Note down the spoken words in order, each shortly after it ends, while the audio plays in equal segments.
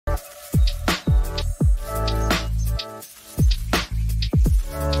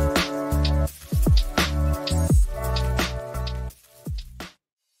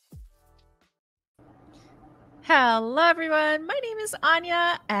everyone. My name is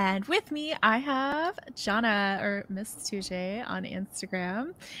Anya, and with me I have Janna, or Miss Touche on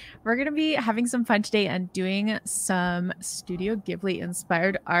Instagram. We're going to be having some fun today and doing some Studio Ghibli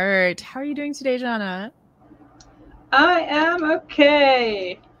inspired art. How are you doing today, Janna? I am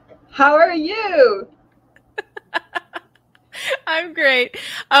okay. How are you? I'm great.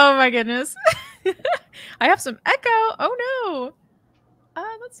 Oh my goodness. I have some echo. Oh no.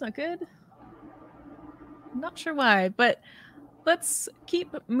 That's not good. I'm not sure why, but let's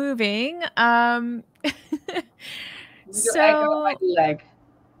keep moving. So echo my leg.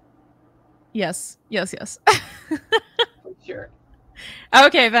 Yes. For sure.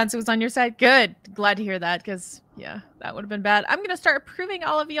 Okay, Vince, it was on your side. Good. Glad to hear that, because yeah, that would have been bad. I'm gonna start approving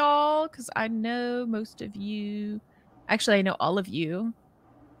all of y'all because I know most of you. Actually, I know all of you.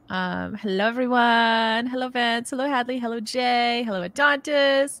 Hello everyone. Hello Vince. Hello Hadley. Hello Jay. Hello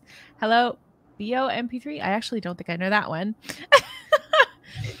Adontis. Hello BOMP3. I actually don't think I know that one.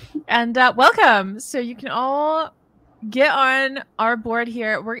 And welcome. So you can all get on our board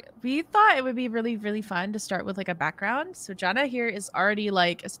here. We thought it would be really, really fun to start with like a background. So Janna here is already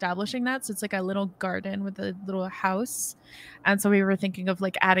like establishing that. So it's like a little garden with a little house. And so we were thinking of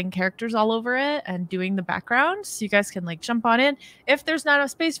like adding characters all over it and doing the background. So you guys can like jump on in. If there's not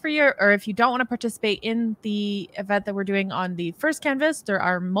enough space for you, or if you don't want to participate in the event that we're doing on the first canvas, there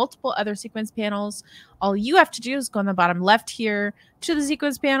are multiple other sequence panels. All you have to do is go on the bottom left here to the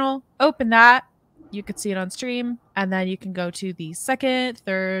sequence panel, open that. You could see it on stream, and then you can go to the second,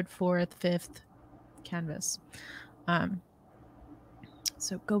 third, fourth, fifth canvas.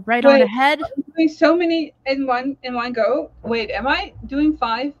 So go right on ahead. I'm doing so many in one go. Wait, am I doing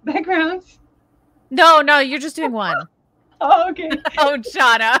 5 backgrounds? No, you're just doing one. Oh, okay. Oh,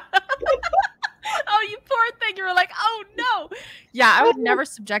 Janna. Oh, you poor thing. You were like, oh no. Yeah, I would never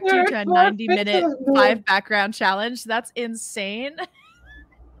subject you to a 90-minute 5 background challenge. That's insane.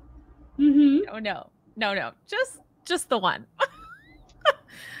 No. Just the one.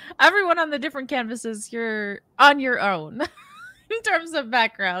 Everyone on the different canvases, you're on your own in terms of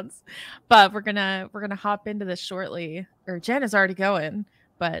backgrounds. But we're gonna hop into this shortly. Or Jen is already going,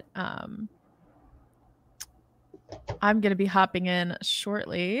 but I'm gonna be hopping in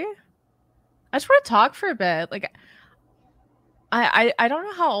shortly. I just want to talk for a bit. Like, I don't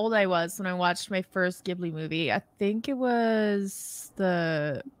know how old I was when I watched my first Ghibli movie. I think it was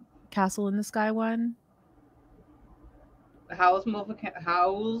the Castle in the Sky one. Howl's Moving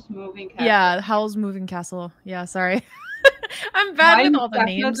Castle. Yeah, Howl's Moving Castle. Yeah, sorry. I'm bad with all the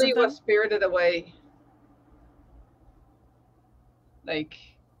names. Definitely was Spirited Away. Like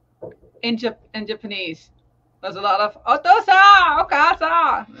in Japanese, there's a lot of Otosa,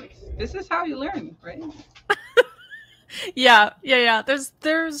 Okasa. Like, this is how you learn, right? Yeah.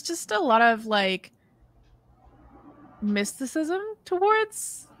 There's just a lot of like mysticism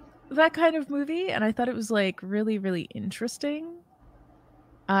towards that kind of movie, and I thought it was like really, really interesting.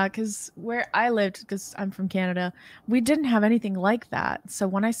 Because where I lived, because I'm from Canada, we didn't have anything like that. So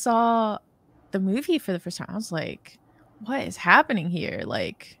when I saw the movie for the first time, I was like, what is happening here?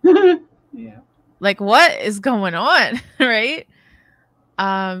 Like, yeah, like what is going on? Right?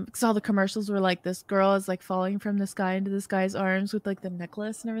 Because all the commercials were like, this girl is like falling from the sky into this guy's arms with like the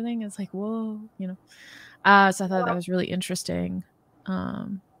necklace and everything. It's like, whoa, you know. So I thought that was really interesting.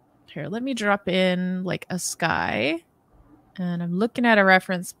 Here, let me drop in like a sky, and I'm looking at a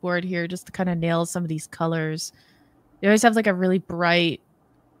reference board here just to kind of nail some of these colors. They always have like a really bright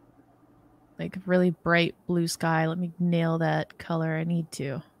blue sky. Let me nail that color. I need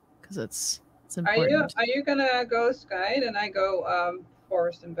to, because it's important. Are you gonna go sky? Then I go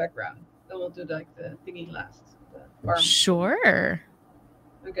forest and background. Then we'll do like the thingy last. Sure.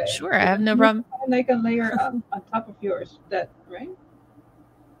 Okay. Sure, I have no problem. Like a layer on top of yours. That right?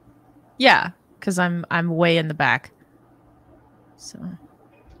 Yeah, because I'm way in the back. So.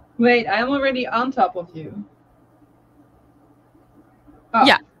 Wait, I'm already on top of you. Oh.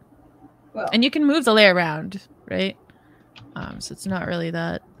 Yeah. Well. And you can move the layer around, right? So it's not really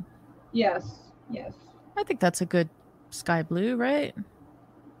that. Yes. I think that's a good sky blue, right?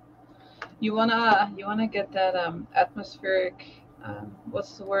 You wanna get that atmospheric.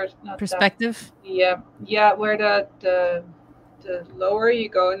 What's the word? Not perspective. That. Yeah. Where the lower you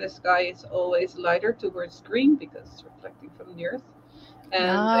go in the sky, it's always lighter towards green because it's reflecting from the earth,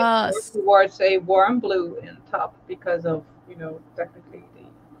 and yes. Towards a warm blue in top because of technically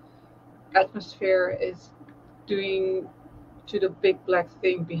the atmosphere is doing to the big black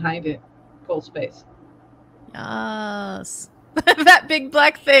thing behind it called space. Yes, that big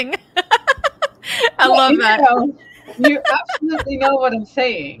black thing. I love that. You absolutely know what I'm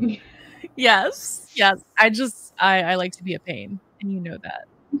saying. Yes. Yes. I like to be a pain, and you know that.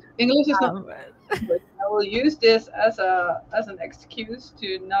 English is not, but I will use this as an excuse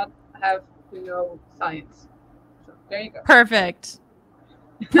to not have to know science. So there you go. Perfect.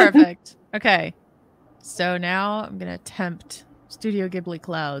 Perfect. Okay. So now I'm gonna attempt Studio Ghibli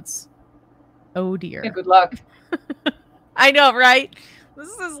clouds. Oh dear. Yeah, good luck. I know, right? This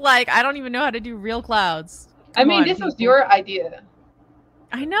is like, I don't even know how to do real clouds. I mean, this was your idea.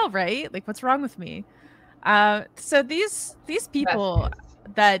 I know, right? Like, what's wrong with me? So these people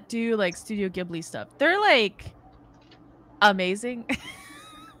that do like Studio Ghibli stuff, they're like amazing.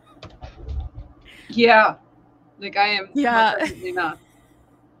 Yeah, like I am. Yeah, definitely not.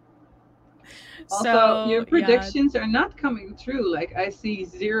 Also, so, your predictions are not coming true. Like I see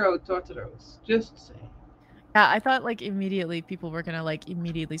 0 Totoros. Just saying. Yeah, I thought like immediately people were gonna like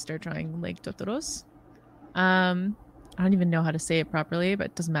immediately start drawing like Totoros. I don't even know how to say it properly, but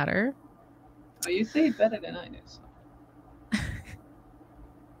it doesn't matter. Oh, you say it better than I do. So.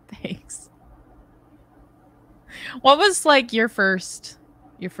 Thanks. What was like your first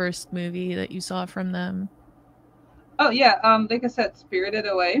movie that you saw from them? Oh yeah, like I said, Spirited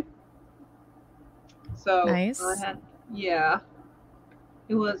Away. So nice. Yeah,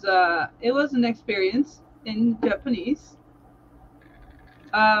 it was an experience in Japanese.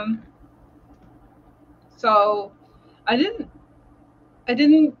 So I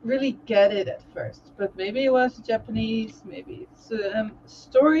didn't really get it at first, but maybe it was Japanese, maybe it's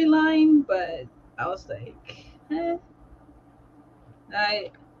storyline, but I was like,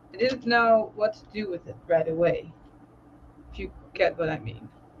 I didn't know what to do with it right away, if you get what I mean.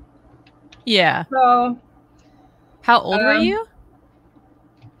 Yeah. So, how old were you?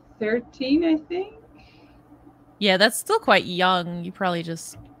 13, I think. Yeah, that's still quite young. You probably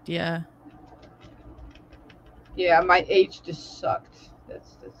just, yeah. Yeah, my age just sucked.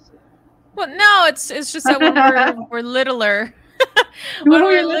 That's well, no, it's just that when we're littler. when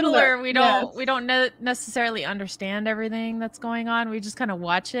we're littler, we don't necessarily understand everything that's going on. We just kind of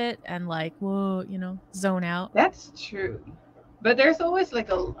watch it and like, whoa, zone out. That's true. But there's always like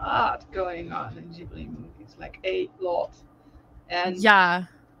a lot going on in Ghibli movies, like a lot. And yeah,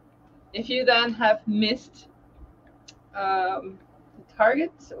 if you then have missed the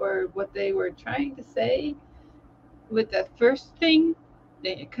targets or what they were trying to say with that first thing,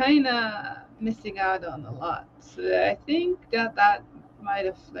 then you're kind of missing out on a lot. So I think that might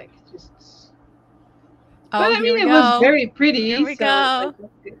have like just. Oh, but I mean, it was very pretty. Here we go.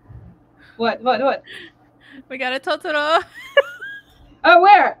 Like, what? We got a Totoro. Oh,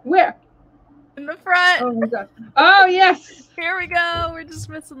 where? In the front. Oh my god. Oh yes. Here we go. We're just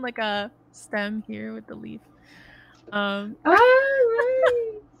missing like a stem here with the leaf. Right.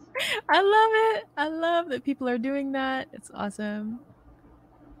 I love it. I love that people are doing that. It's awesome.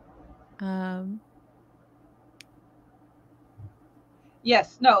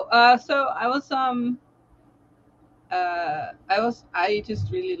 Yes. No. So I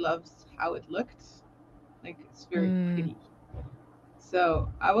just really loved how it looked. Like it's very pretty. So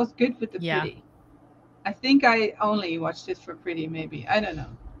I was good with the pretty. I think I only watched it for pretty. Maybe I don't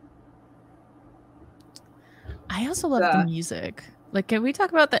know. I also love the music. Like, can we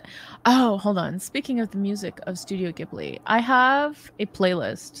talk about that? Oh, hold on. Speaking of the music of Studio Ghibli, I have a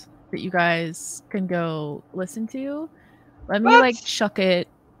playlist that you guys can go listen to. Let me like chuck it.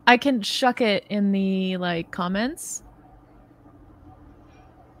 I can chuck it in the like comments.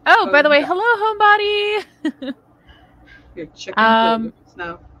 Oh, by the way, hello, homebody. You're checking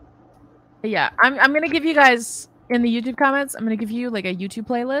now. Yeah, I'm gonna give you guys in the YouTube comments. I'm gonna give you like a YouTube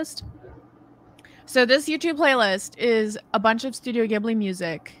playlist. So this YouTube playlist is a bunch of Studio Ghibli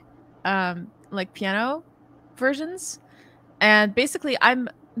music, like piano versions. And basically, I'm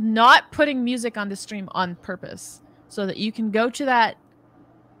not putting music on the stream on purpose so that you can go to that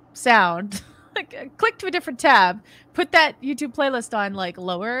sound, click to a different tab, put that YouTube playlist on like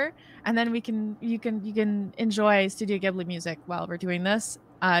lower, and then you can enjoy Studio Ghibli music while we're doing this.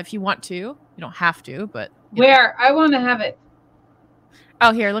 If you want to, you don't have to, but where I want to have it.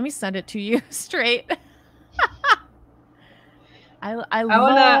 Oh, here, let me send it to you straight. I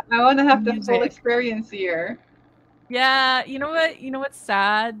want to have the full experience here. Yeah, you know what? You know what's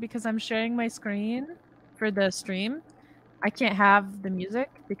sad? Because I'm sharing my screen for the stream. I can't have the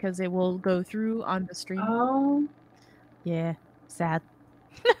music because it will go through on the stream. Oh. Yeah, sad.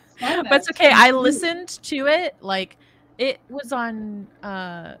 But it's okay. I listened to it. Like, it was on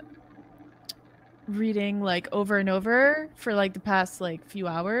reading like over and over for like the past like few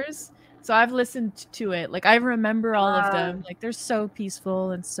hours, so I've listened to it. Like I remember all of them. Like they're so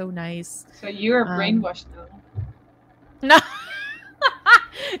peaceful and so nice. So you're brainwashed now. No.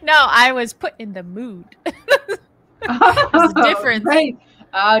 No, I was put in the mood. There's a difference. Right.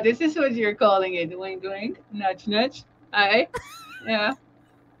 This is what you're calling it. Wink, wink. Nudge, nudge. Yeah.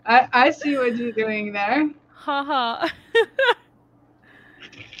 I see what you're doing there. Haha.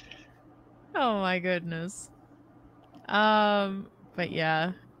 Oh my goodness. But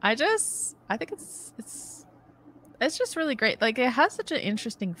yeah, I think it's just really great. Like, it has such an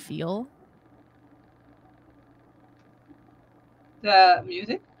interesting feel. The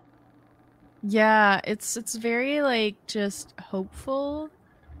music? Yeah, it's very like just hopeful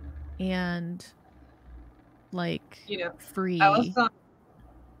and like, you know, free. I was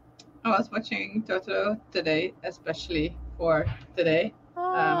watching Totoro today, especially for today.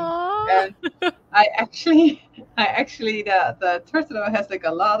 And I actually the Totoro has like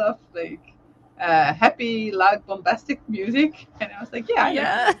a lot of like happy, loud, bombastic music, and I was like, yeah, I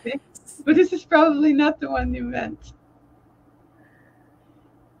like the music, but this is probably not the one you meant.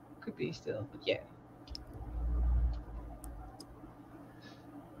 Could be still, but yeah.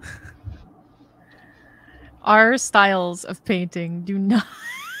 Our styles of painting do not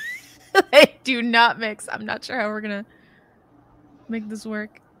they do not mix. I'm not sure how we're gonna make this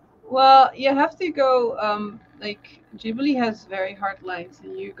work. Well, you have to go like Ghibli has very hard lines,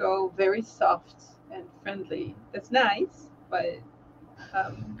 and you go very soft and friendly. That's nice, but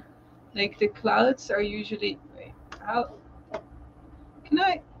like the clouds are usually. Wait, how can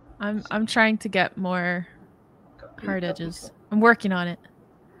I? I'm trying to get more hard edges. I'm working on it.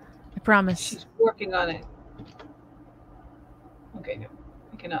 I promise. She's working on it. Okay, no,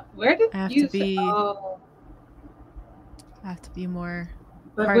 I cannot. Where did I have you to be? Oh. I have to be more.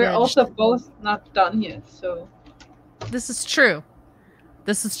 But we're also both not done yet, so. This is true.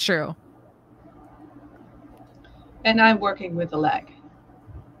 This is true. And I'm working with a lag.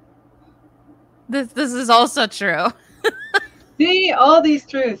 This is also true. See, all these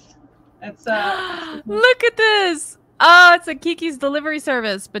truths. It's Look at this. Oh, it's a Kiki's delivery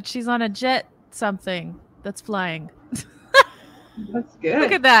service, but she's on a jet something that's flying. That's good.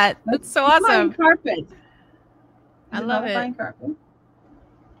 Look at that. That's so awesome. Carpet. I love it. Carpet?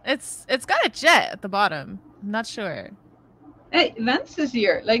 It's got a jet at the bottom. I'm not sure. Hey, Vance is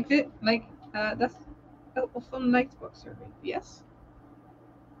here. That's from Nightbox survey. Yes.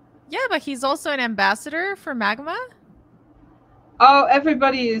 Yeah, but he's also an ambassador for Magma. Oh,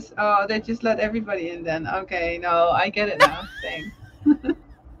 everybody is. Oh, they just let everybody in then. Okay, no, I get it now. Thanks.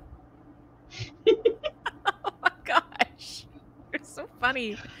 Oh my gosh. You're so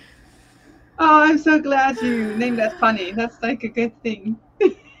funny. Oh, I'm so glad you named that funny. That's like a good thing.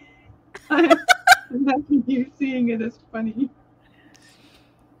 I'm happy you seeing it as funny.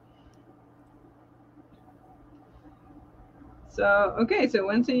 So, okay, so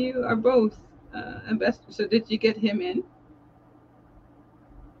Wenz and you are both ambassadors. So did you get him in?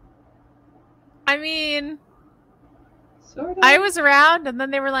 I mean, sort of. I was around, and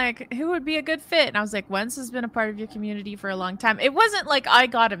then they were like, who would be a good fit? And I was like, Wenz has been a part of your community for a long time. It wasn't like I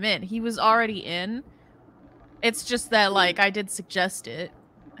got him in. He was already in. It's just that, like, I did suggest it.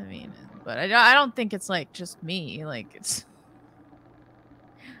 I mean, but I don't think it's, like, just me. Like, it's...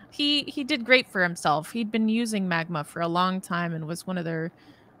 He did great for himself. He'd been using Magma for a long time and was one of their,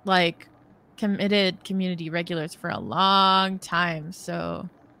 like, committed community regulars for a long time. So,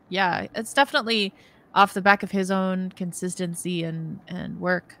 yeah, it's definitely off the back of his own consistency and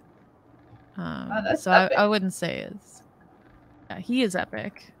work. So I wouldn't say it's... Yeah, he is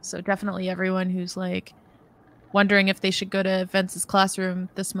epic. So definitely everyone who's, like, wondering if they should go to Vence's classroom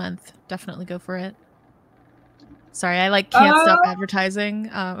this month, definitely go for it. Sorry, I like can't stop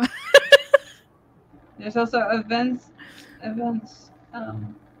advertising. There's also events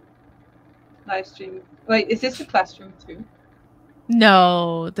live stream. Wait, is this a classroom too?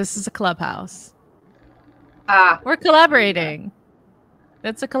 No, this is a clubhouse. We're collaborating.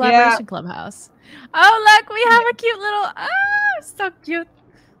 That's a collaboration clubhouse. Oh, look, we have a cute little... so cute.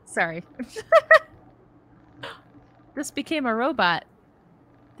 Sorry. This became a robot.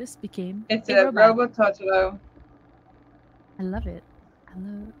 It's a robot Totoro. I love it.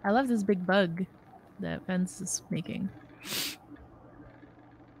 I love this big bug that Vance is making.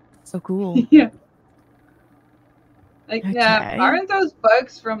 So cool. Yeah. Like, okay. Aren't those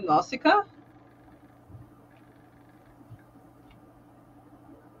bugs from Nausicaa?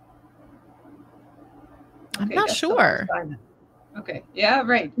 I'm not sure. Okay. Yeah,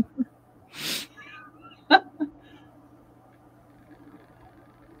 right.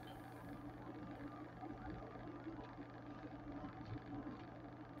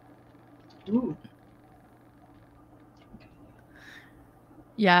 Ooh.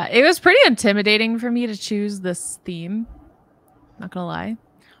 Yeah, it was pretty intimidating for me to choose this theme. Not gonna lie.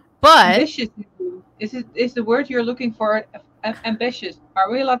 But ambitious is the word you're looking for ambitious?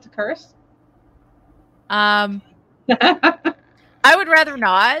 Are we allowed to curse? I would rather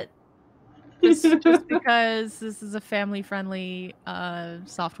not. Just because this is a family-friendly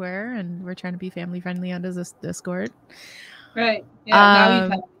software, and we're trying to be family-friendly on this Discord. Right. Yeah. Now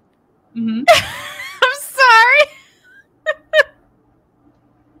you've had. I'm sorry.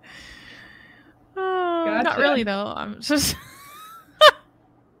 Gotcha. Not really, though. I'm just.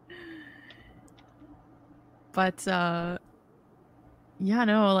 But yeah,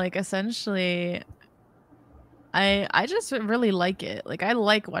 no, like essentially, I just really like it. Like I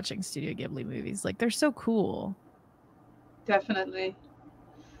like watching Studio Ghibli movies. Like they're so cool. Definitely.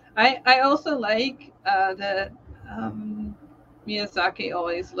 I also like that Miyazaki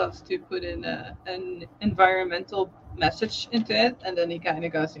always loves to put in an environmental message into it, and then he kind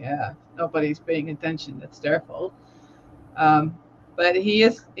of goes, "Yeah, nobody's paying attention. That's their fault." But he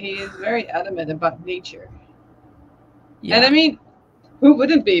is very adamant about nature. Yeah. And I mean, who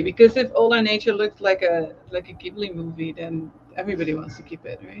wouldn't be? Because if all our nature looked like a Ghibli movie, then everybody wants to keep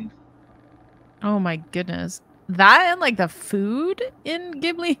it, right? Oh my goodness. That and like the food in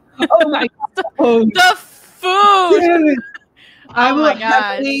Ghibli. Oh my god. The food. Dude, I will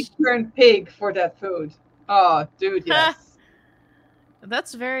happily turn pig for that food. Oh, dude, yes.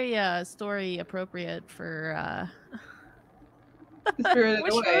 That's very story appropriate for Spirited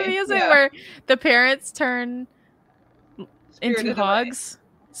which Away. movie is it where the parents turn into hogs?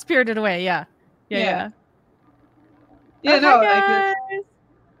 Spirited Away, yeah. Yeah, no, like this.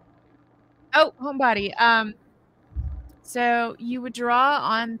 Oh, homebody. So you would draw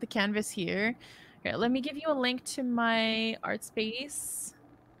on the canvas here. Here, let me give you a link to my Artspace.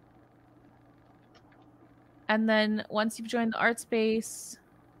 And then once you've joined the Artspace,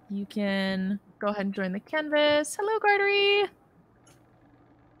 you can go ahead and join the canvas. Hello, Gardery.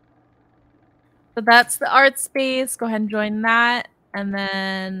 So that's the Artspace. Go ahead and join that. And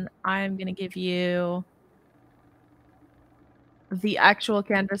then I'm going to give you the actual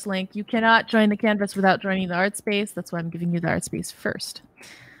canvas link. You cannot join the canvas without joining the Artspace. That's why I'm giving you the Artspace first.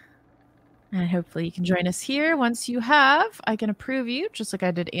 And hopefully you can join us here. Once you have, I can approve you, just like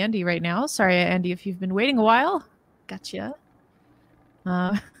I did Andy right now. Sorry, Andy, if you've been waiting a while. Gotcha.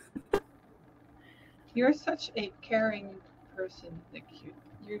 You're such a caring person, Nick.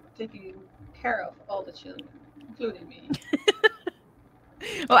 You're taking care of all the children, including me.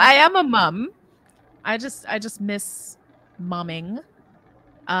 Well, I am a mom. I just miss momming.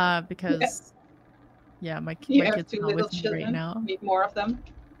 Because my kids are not with me right now. Need more of them?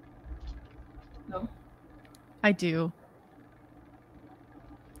 No. I do.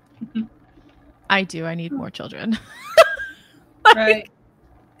 I do. I need more children. Right.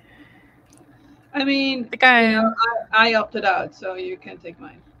 I mean, I opted out, so you can take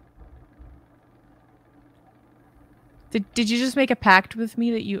mine. Did you just make a pact with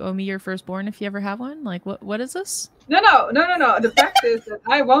me that you owe me your firstborn if you ever have one? Like, what is this? No. The fact is that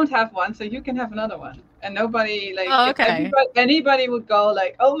I won't have one, so you can have another one. And nobody, like, anybody would go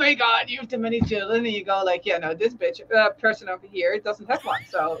like, oh my God, you have too many children. And you go like, yeah, no, this person over here doesn't have one.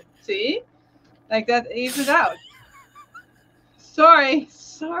 So, see? Like, that evens out. Sorry.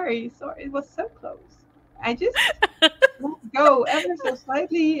 It was so close. I just let go ever so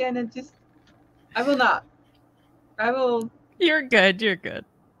slightly, and it just, I will not. I will. You're good.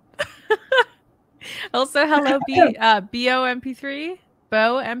 Also, hello, BOMP3.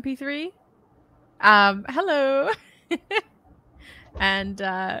 Bo MP3. Hello. And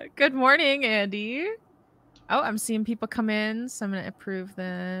good morning, Andy. Oh, I'm seeing people come in, so I'm gonna approve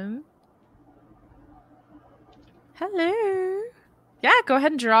them. Hello. Yeah, go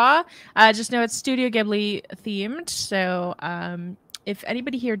ahead and draw. Just know it's Studio Ghibli themed. So if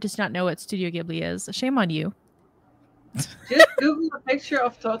anybody here does not know what Studio Ghibli is, shame on you. Just Google a picture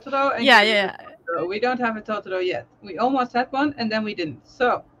of Totoro. And Totoro. We don't have a Totoro yet. We almost had one, and then we didn't.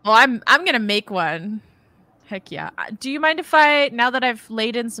 So. Well, I'm gonna make one. Heck yeah. Do you mind if now that I've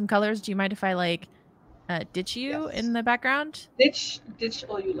laid in some colors, do you mind if I like ditch you in the background? Ditch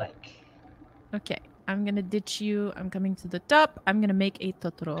all you like. Okay. I'm gonna ditch you. I'm coming to the top. I'm gonna make a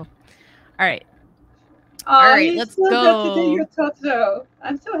Totoro. All right. All right, let's go. To do your Totoro.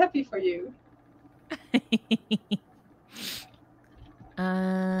 I'm so happy for you.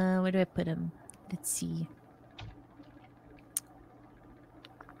 Where do I put him? Let's see.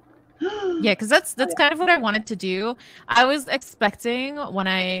 Yeah, because that's kind of what I wanted to do. I was expecting when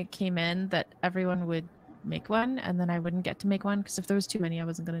I came in that everyone would make one, and then I wouldn't get to make one because if there was too many, I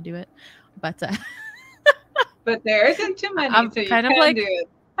wasn't gonna do it. But but there isn't too many, so you can do it.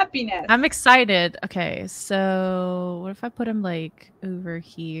 Happiness. I'm excited. Okay, so what if I put him like over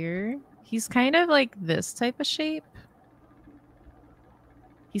here? He's kind of like this type of shape.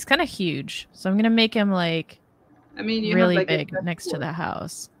 He's kind of huge, so I'm gonna make him like You really have, like, big next to the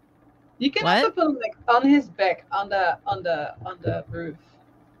house. You can What? also put him like on his back on the roof.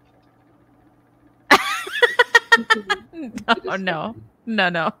 No.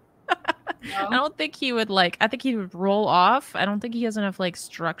 I don't think he would like. I think he would roll off. I don't think he has enough like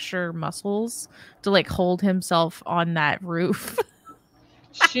structure muscles to like hold himself on that roof.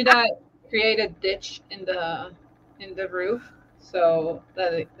 Should I create a ditch in the roof so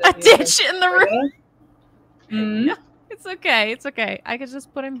that a ditch in the roof? Mm-hmm. Yeah, it's okay. It's okay. I could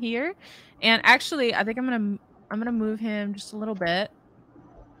just put him here, and actually, I think I'm gonna move him just a little bit.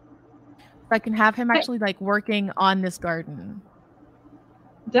 So I can have him actually like working on this garden.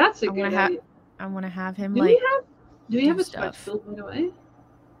 That's a good idea. I want to have him do like. Do we have a smudge tool, by the way?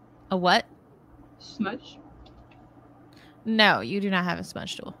 A what? Smudge? No, you do not have a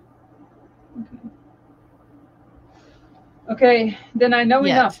smudge tool. Okay, then I know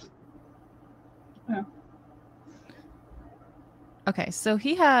enough. Oh. Okay, so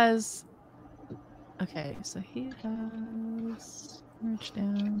he has. Okay, so he has. Merge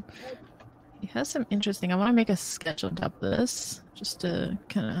down. He has some interesting. I want to make a sketch on top of this just to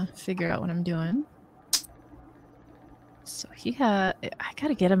kind of figure out what I'm doing. So he had. I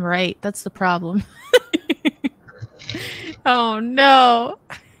gotta get him right. That's the problem. Oh no!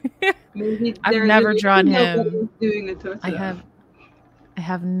 I've never drawn him. I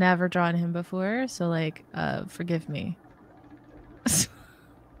have never drawn him before, so like, forgive me.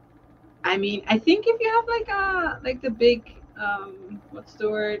 I think if you have like the big what's the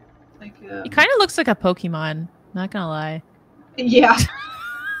word? Like he kind of looks like a Pokemon. Not gonna lie. Yeah.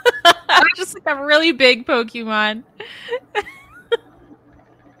 Just like a really big Pokemon.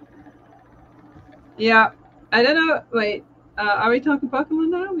 Yeah. I don't know. Wait, are we talking Pokemon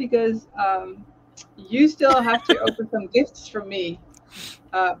now? Because you still have to open some gifts from me,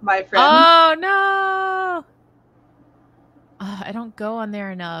 my friend. Oh no! I don't go on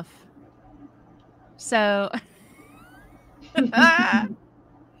there enough. So, so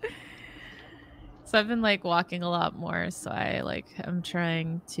I've been like walking a lot more. So I'm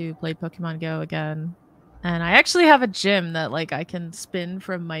trying to play Pokemon Go again, and I actually have a gym that like I can spin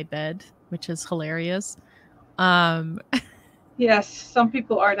from my bed, which is hilarious. Yes, some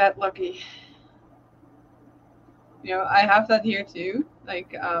people are that lucky. I have that here too.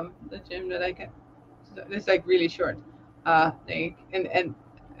 Like the gym that I get, it's like really short. Thing, and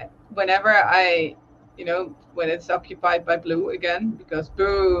whenever I, when it's occupied by blue again, because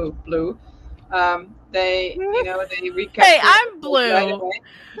boo blue, they they recapture. Hey, I'm blue. Right away.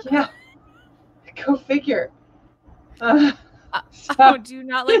 Yeah, go figure. Oh, do you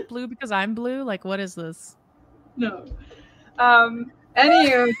not like blue because I'm blue? Like, what is this? No.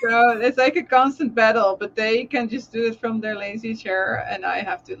 Anywho, so it's like a constant battle, but they can just do it from their lazy chair, and I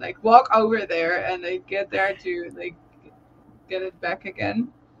have to like walk over there, and they get there to like get it back again,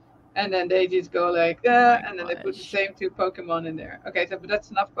 and then they just go like, and then they put the same two Pokemon in there. Okay, so but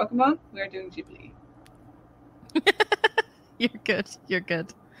that's enough Pokemon. We're doing Ghibli. You're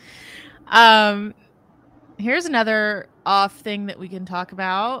good. Here's another off thing that we can talk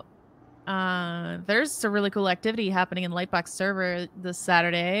about. There's a really cool activity happening in Lightbox server this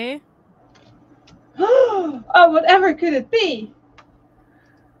Saturday. Oh, whatever could it be?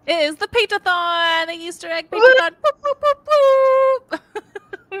 It is the Paint-a-thon, the Easter egg Paint-a-thon. Boop, boop, boop, boop.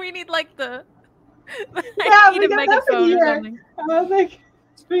 We need like the I need a megaphone or something. I was like,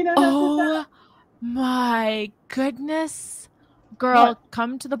 oh my goodness. Girl, what?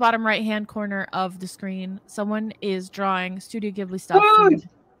 Come to the bottom right-hand corner of the screen. Someone is drawing Studio Ghibli stuff. Food.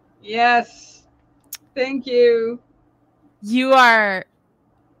 Yes. Thank you. You are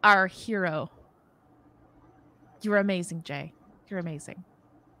our hero. You're amazing, Jay. You're amazing.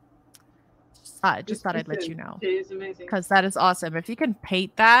 Just thought I'd let you know. It is amazing. Because that is awesome. If you can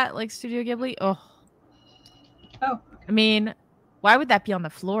paint that like Studio Ghibli, oh. Okay. I mean, why would that be on the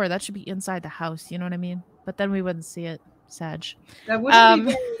floor? That should be inside the house. You know what I mean? But then we wouldn't see it. Sag. That wouldn't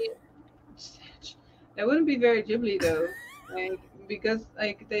be very. That wouldn't be very Ghibli though, like because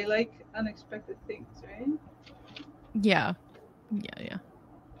like they like unexpected things, right? Yeah.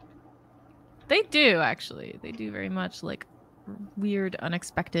 They do actually. They do very much like weird,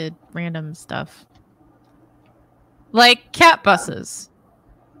 unexpected, random stuff. Like cat buses.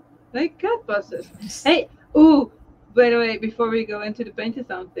 Like cat buses. Hey, ooh, by the way, before we go into the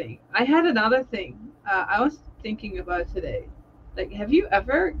paint-a-thon thing, I had another thing I was thinking about today. Like, have you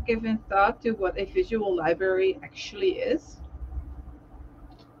ever given thought to what a visual library actually is?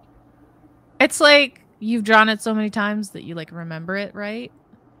 It's like you've drawn it so many times that you like remember it, right?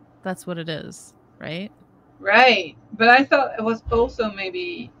 That's what it is, right? Right. But I thought it was also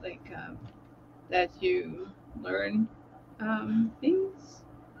maybe like that you learn things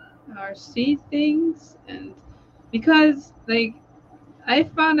or see things, and because like I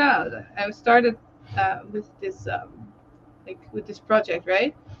found out I started with this like with this project,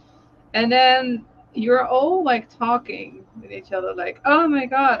 right? And then you're all like talking with each other, like, oh my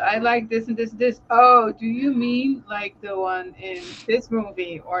god, I like this and this, this. Oh, do you mean like the one in this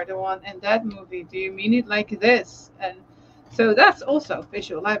movie or the one in that movie? Do you mean it like this? And so that's also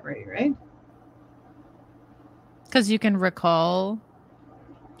visual library, right? Because you can recall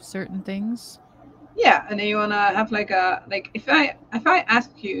certain things. Yeah, and then you wanna have like a like if I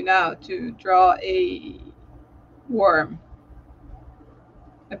ask you now to draw a worm,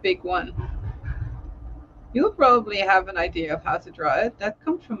 a big one, you'll probably have an idea of how to draw it. That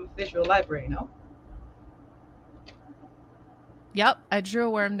comes from a visual library, no? Yep, I drew a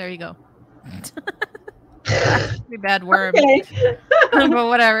worm. There you go. Pretty bad worm. Okay. But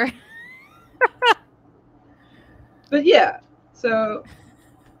whatever. But yeah, so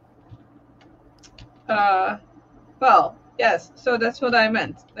well, yes, so that's what I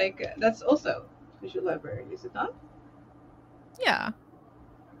meant. Like that's also visual library, is it not? Yeah.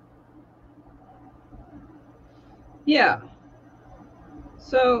 Yeah.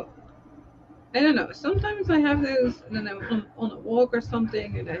 So I don't know. Sometimes I have those, and then I'm on a walk or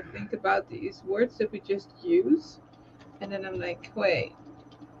something, and I think about these words that we just use, and then I'm like, wait,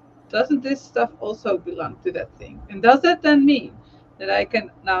 doesn't this stuff also belong to that thing? And does that then mean that I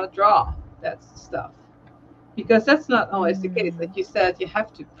can now draw that stuff? Because that's not always the case. Like you said, you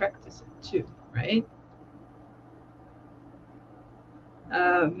have to practice it too, right?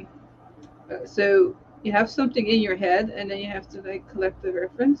 So you have something in your head, and then you have to like collect the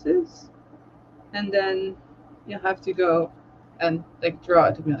references, and then you have to go and like draw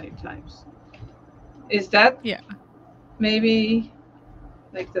it a million times. Is that maybe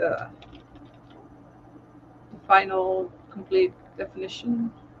like the final complete definition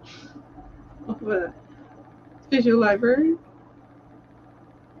of a visual library?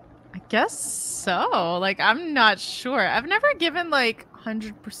 I guess so. Like, I'm not sure. I've never given like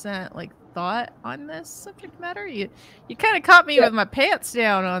 100% like thought on this subject matter. You kind of caught me with my pants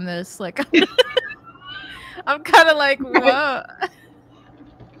down on this. Like, I'm kind of like, whoa.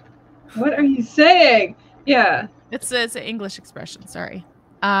 What are you saying? Yeah. It's an English expression. Sorry.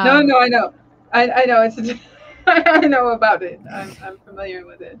 No, I know. I know. It's I know about it. I'm familiar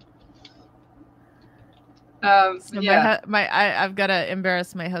with it. So yeah. I've got to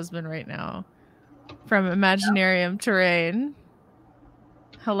embarrass my husband right now from Imaginarium Terrain.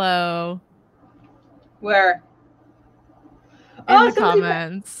 Hello. Where? In the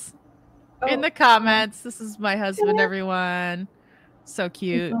comments. In the comments. This is my husband, everyone. So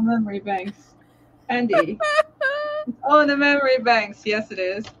cute. Memory banks. Andy. Oh, the memory banks. Yes, it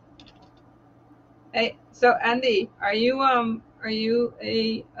is. Hey, so Andy, are you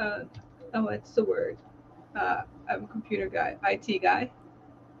a oh, what's the word? I'm a computer guy, IT guy.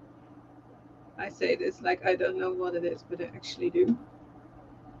 I say this like I don't know what it is, but I actually do.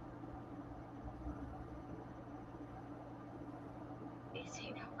 Is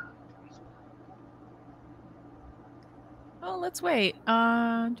he now going to respond? Oh, let's wait.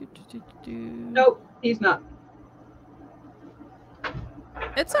 Nope, he's not.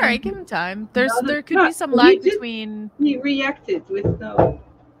 It's all right. Give him time. There could be some lag between. He reacted with no.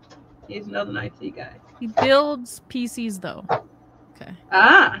 He's not an IT guy. He builds PCs though. Okay.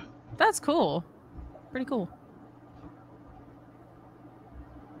 Ah. That's cool. Pretty cool.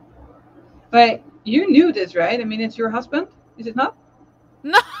 Wait, you knew this, right? I mean, it's your husband, is it not?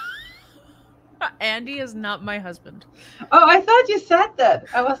 No. Andy is not my husband. Oh, I thought you said that.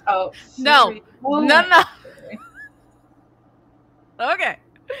 I was. Oh. Sorry. No. Okay.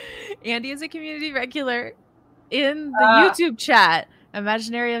 Andy is a community regular in the YouTube chat.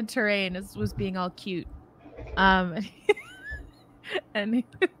 Imaginarium Terrain was being all cute. And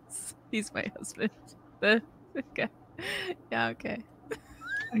he's my husband. Okay. Yeah, okay.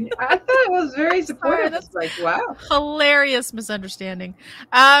 I thought it was very supportive. That's like, wow. Hilarious misunderstanding.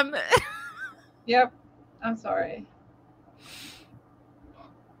 Yep. I'm sorry.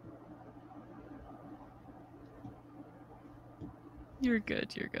 You're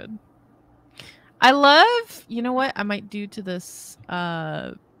good. You're good. I love, you know what I might do to this?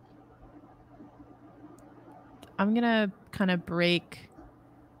 I'm going to kind of break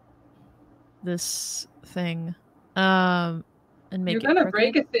this thing and make You're going to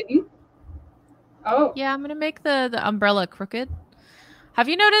break a thing? Oh. Yeah, I'm going to make the umbrella crooked. Have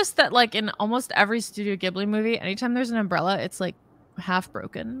you noticed that, like, in almost every Studio Ghibli movie, anytime there's an umbrella, it's like half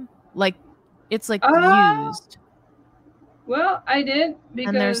broken, like it's like used. Well, I did because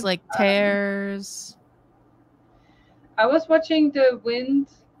and there's like tears. I was watching the wind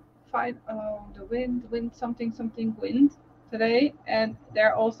fight. Oh, the wind, something, wind today, and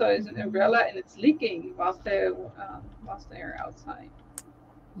there also is an umbrella, and it's leaking whilst they're outside.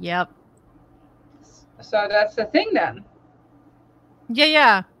 Yep. So that's the thing then.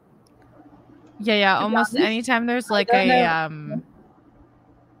 Yeah. Almost anytime there's like a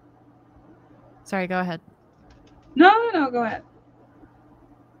Sorry, go ahead. No, go ahead.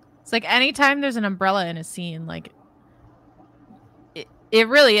 It's like anytime there's an umbrella in a scene, like it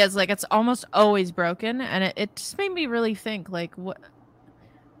really is like it's almost always broken, and it just made me really think like what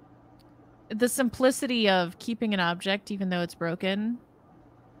the simplicity of keeping an object even though it's broken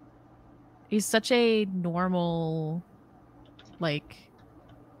is such a normal like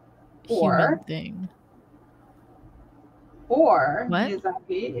human thing. Or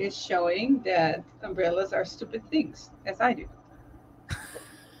Miyazaki is showing that umbrellas are stupid things, as I do.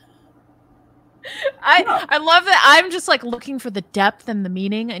 I love that I'm just like looking for the depth and the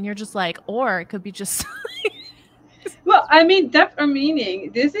meaning, and you're just like, or it could be just well, I mean, depth or meaning,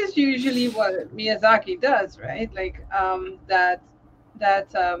 this is usually what Miyazaki does, right? Like that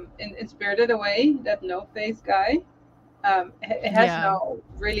in Spirited Away, that no face guy it has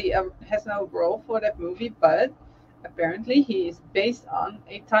has no role for that movie, but apparently he is based on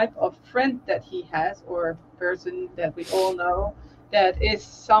a type of friend that he has, or person that we all know that is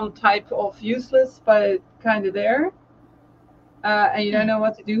some type of useless but kind of there, and you don't know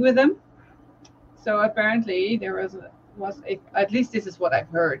what to do with them. So apparently there was a at least this is what I've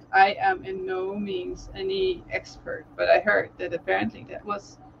heard. I am in no means any expert, but I heard that apparently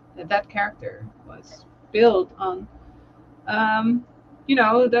that character was built on you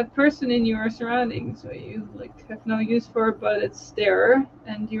know, that person in your surroundings, so you like have no use for it, but it's there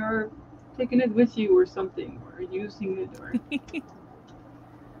and you're taking it with you or something, or using it, or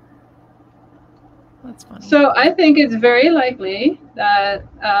that's funny. So I think it's very likely that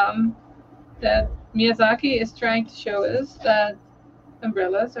that Miyazaki is trying to show us that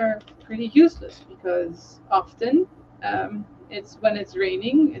umbrellas are pretty useless, because often it's when it's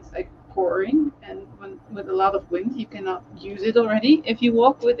raining, it's like pouring, and when with a lot of wind you cannot use it already. If you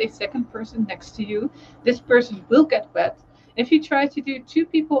walk with a second person next to you, this person will get wet. If you try to do two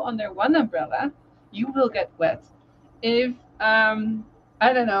people under one umbrella, you will get wet. If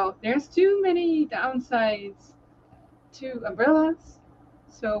I don't know, there's too many downsides to umbrellas.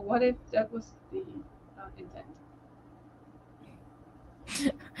 So what if that was the intent?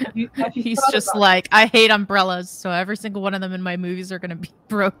 He's just like, I hate umbrellas, so every single one of them in my movies are going to be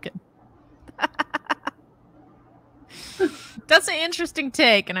broken. That's an interesting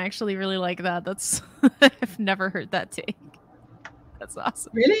take, and I actually really like that. That's I've never heard that take. That's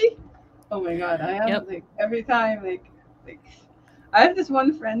awesome. Really? Oh my god, I have like every time like I have this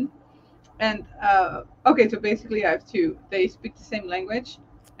one friend, and okay, so basically I have two. They speak the same language,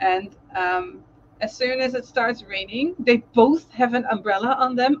 and as soon as it starts raining, they both have an umbrella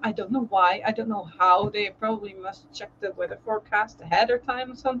on them. I don't know why. I don't know how. They probably must check the weather forecast ahead of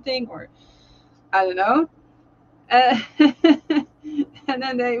time or something, or I don't know. And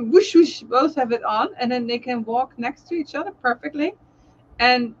then they whoosh whoosh both have it on, and then they can walk next to each other perfectly.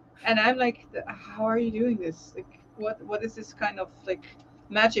 And I'm like, how are you doing this? Like, what is this kind of like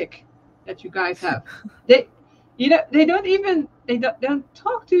magic that you guys have? They don't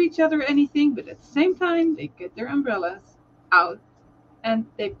talk to each other or anything, but at the same time they get their umbrellas out and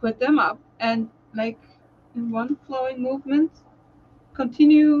they put them up, and like in one flowing movement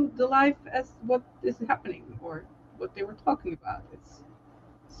continue the life as what is happening or what they were talking about. It's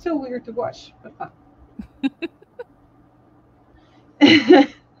so weird to watch, but fun.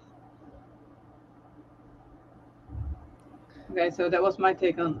 Okay, so that was my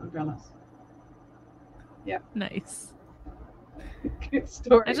take on umbrellas. Yeah. Nice. Good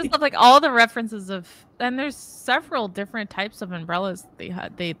story. I just love like all the references of, and there's several different types of umbrellas they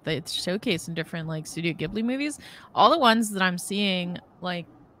showcase in different like Studio Ghibli movies. All the ones that I'm seeing, like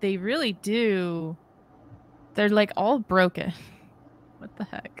they really do, they're like all broken. What the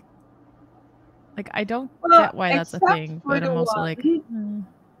heck? Like I don't get why that's a thing, but I'm also like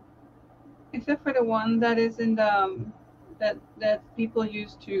except for the one that is in the that people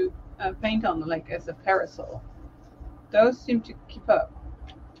use to paint on, like as a parasol. Those seem to keep up.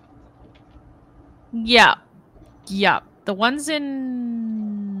 Yeah. The ones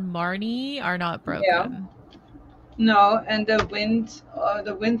in Marnie are not broken. Yeah. No, and the wind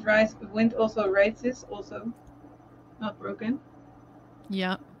also rises, also not broken.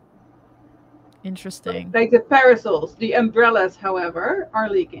 Yeah. Interesting. Like the parasols, the umbrellas, however, are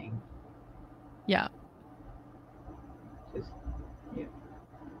leaking. Yeah. Just, yeah.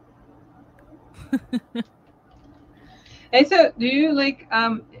 Hey, so do you like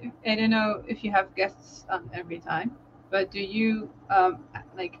I don't know if you have guests on every time, but do you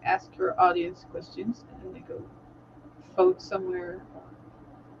like ask your audience questions and then they go vote somewhere or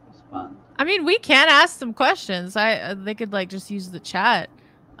respond? I mean, we can ask them questions. They could like just use the chat.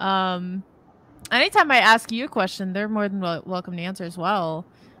 Anytime I ask you a question, they're more than welcome to answer as well.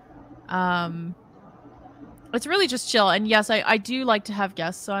 It's really just chill. And yes, I do like to have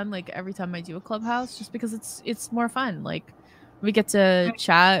guests on like every time I do a clubhouse, just because it's more fun. Like we get to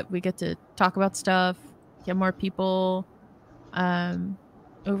chat, we get to talk about stuff, get more people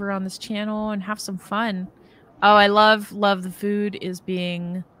over on this channel and have some fun. Oh, I love the food is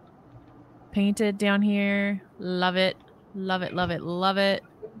being painted down here. Love it. Love it, love it, love it.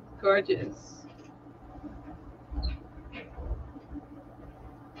 Gorgeous.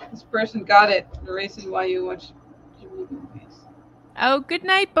 This person got it. The reason why you watch Ghibli movies. Oh, good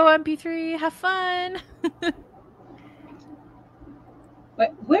night, Bo MP3. Have fun.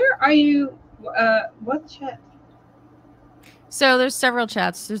 But where are you? What chat? So there's several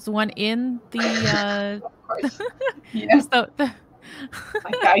chats. There's the one in the Of course. Yeah. there's the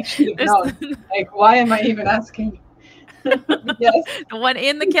Like I should have known. Like, why am I even asking? Yes. The one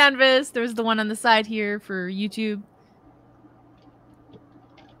in the canvas. There's the one on the side here for YouTube.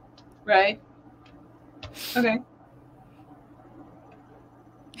 Right. Okay.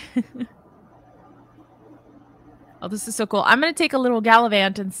 Oh, this is so cool. I'm going to take a little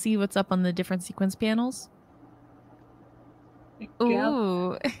gallivant and see what's up on the different sequence panels.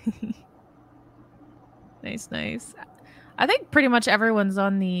 Ooh. Nice, nice. I think pretty much everyone's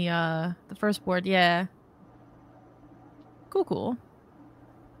on the first board. Yeah. Cool, cool.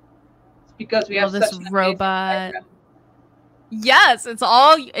 It's because we have this such robot. Yes, it's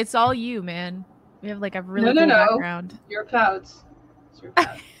all you, man. We have like a really cool background. Your clouds. It's your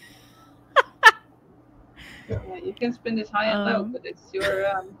clouds. Yeah, you can spin this high and low, but it's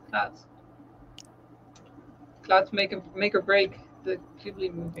your clouds. Clouds make or break the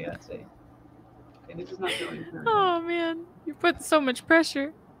Ghibli movie, I'd say. Okay, this is not going very well. Oh man, you put so much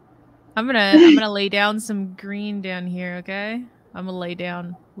pressure. I'm gonna lay down some green down here, okay? I'm gonna lay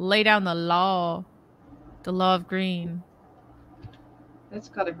down the law of green. That's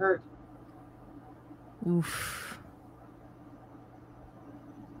gotta hurt. Oof.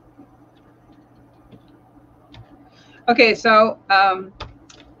 Okay, so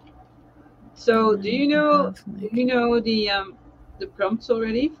do you know the prompts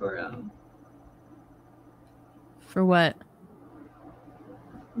already for what?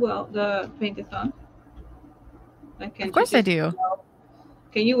 Well, the paint-a-thon. Of course I do.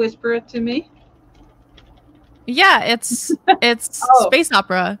 Can you whisper it to me? Yeah, it's space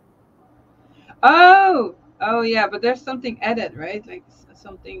opera. Oh yeah, but there's something added, right? Like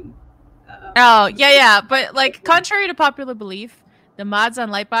something. Oh yeah, but like contrary to popular belief, the mods on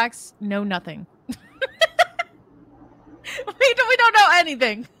Lightbox know nothing. we don't know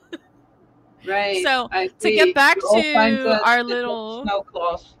anything. Right. So to get back to our little snow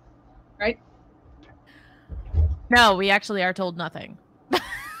claws, right? No, we actually are told nothing.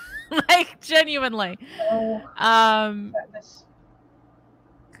 Like genuinely. Goodness.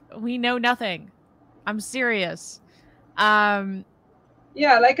 We know nothing. I'm serious.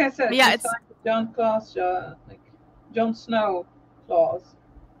 Yeah, like I said, yeah, it's Jon Claws, like Jon Snow claws.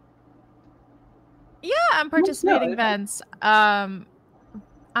 Yeah, I'm participating events. I'm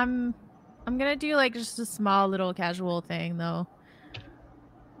gonna do like just a small little casual thing though.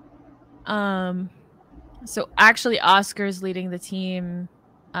 So actually Oscar's leading the team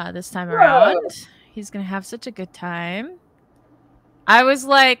this time around. He's gonna have such a good time. I was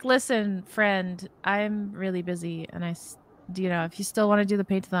like, listen, friend, I'm really busy and if you still want to do the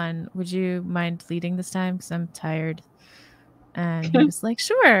paint-a-thon, would you mind leading this time? Because I'm tired. And he was like,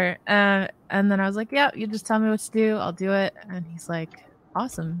 sure. And then I was like, yeah, you just tell me what to do. I'll do it. And he's like,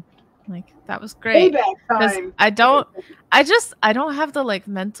 awesome. Like, that was great. Time. I don't have the like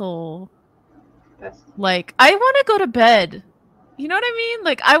mental, like, I want to go to bed. You know what I mean?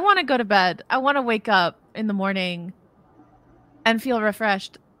 Like, I want to go to bed. I want to wake up in the morning and feel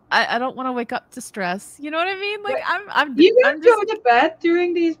refreshed. I don't want to wake up to stress. You know what I mean? Like, You gonna go to bed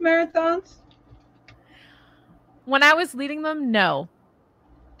during these marathons? When I was leading them, no.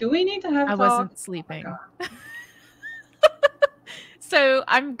 Do we need to have I wasn't sleeping. Oh so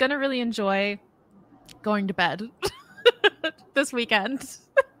I'm gonna really enjoy going to bed this weekend.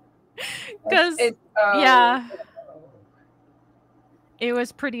 Because It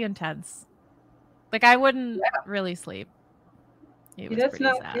was pretty intense. Like I wouldn't really sleep. It was That's pretty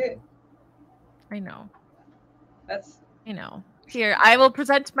not sad. good. I know. I know. Here, I will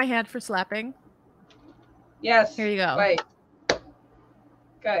present my hand for slapping. Yes. Here you go. Wait.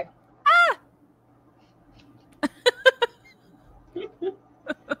 Okay. Ah!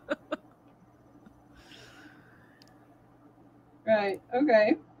 Right.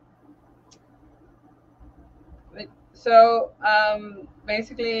 Okay. So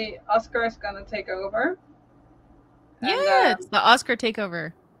basically, Oscar is gonna take over. Yeah, it's the Oscar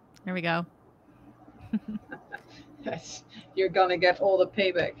takeover. There we go. Yes, you're gonna get all the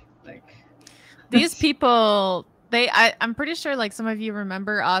payback. Like these people, I'm pretty sure like some of you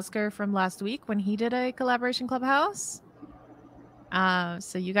remember Oscar from last week when he did a collaboration clubhouse.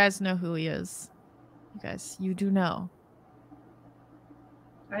 So you guys know who he is. You do know.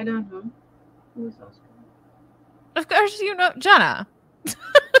 I don't know. Who's Oscar? Of course you know Janna.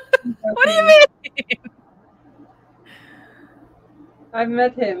 What do you mean? I've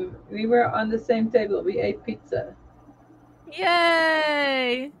met him. We were on the same table. We ate pizza.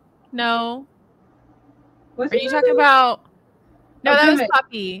 Yay! No. Are you talking about? No, that was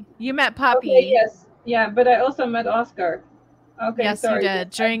Poppy. You met Poppy. Okay, yes. Yeah, but I also met Oscar. Okay, yes, sorry. You did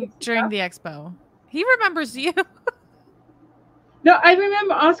during the expo. He remembers you. No, I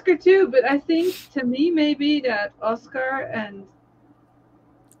remember Oscar too, but I think to me maybe that Oscar and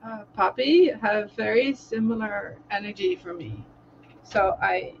Poppy have very similar energy for me. So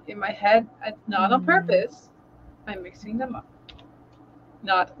in my head, not on purpose, I'm mixing them up.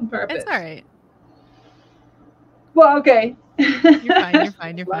 Not on purpose. It's all right. Well, okay. You're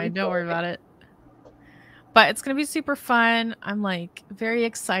fine. Don't worry about it. But it's gonna be super fun. I'm like very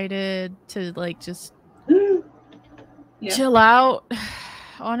excited to like just chill out.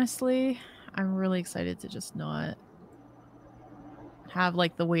 Honestly, I'm really excited to just not have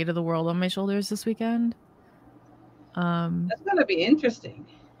like the weight of the world on my shoulders this weekend. That's gonna be interesting.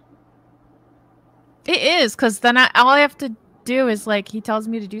 It is, because then all I have to do is like he tells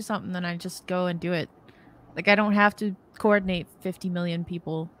me to do something, then I just go and do it. Like I don't have to coordinate 50 million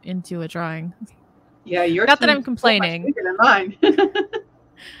people into a drawing. Yeah, you're not that I'm complaining. So much bigger than mine.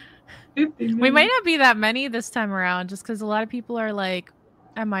 We might not be that many this time around, just because a lot of people are like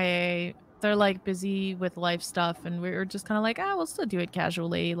MIA. They're like busy with life stuff, and we're just kind of like, we'll still do it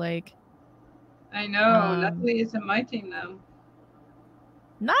casually. Like, I know Natalie is in my team now.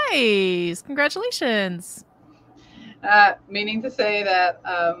 Nice, congratulations. Meaning to say that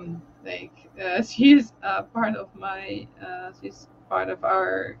she's part of my she's part of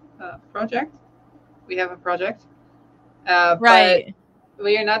our project. We have a project, right? But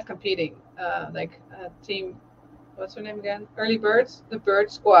we are not competing. Team, what's her name again? Early Birds, the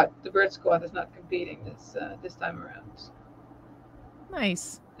Bird Squad. The Bird Squad is not competing this time around.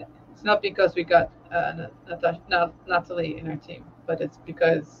 Nice. It's not because we got Natalie in our team, but it's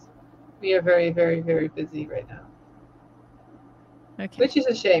because we are very, very, very busy right now. Okay. Which is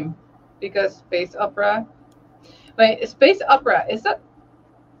a shame, because space opera. Wait, space opera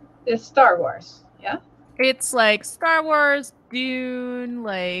is Star Wars? Yeah. It's like Star Wars, Dune,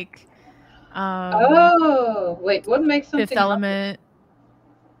 like. Oh wait, what makes something Fifth Element?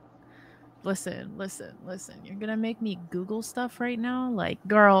 Listen. You're gonna make me Google stuff right now? Like,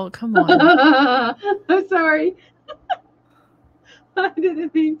 girl, come on. I'm sorry. I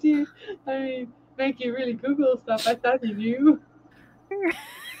didn't mean to. I mean, make you really Google stuff. I thought you knew.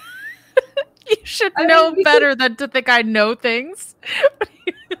 You should know better than to think I know things.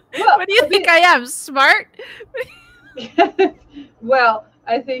 What do you think I am? Smart? Well,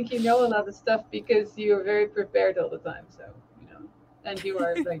 I think you know a lot of stuff because you're very prepared all the time. So, and you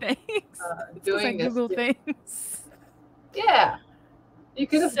are like doing this. Google things. Yeah. You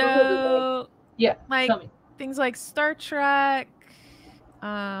could have Googled it. Yeah. Like things like Star Trek.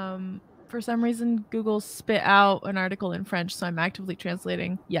 For some reason, Google spit out an article in French, so I'm actively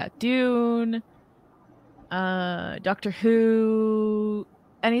translating. Yeah, Dune, Doctor Who,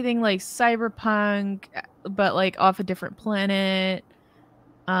 anything like cyberpunk, but like off a different planet.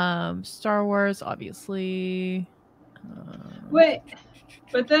 Star Wars, obviously. Wait,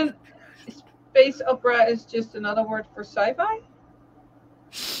 but then space opera is just another word for sci-fi?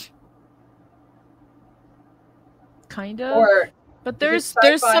 Kind of. But there's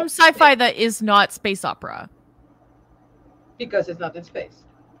some sci-fi that is not space opera. Because it's not in space.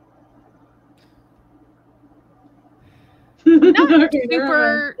 Not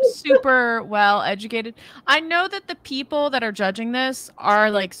super well educated. I know that the people that are judging this are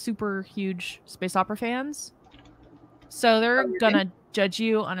like super huge space opera fans. So they're gonna judge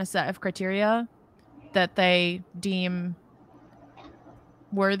you on a set of criteria that they deem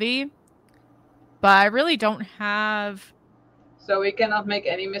worthy, but I really don't have. So we cannot make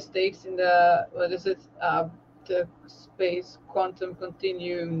any mistakes in the, what is it, the space quantum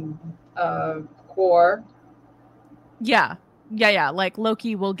continuum core. Yeah. Like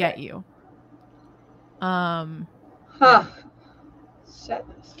Loki will get you. Huh. Yeah.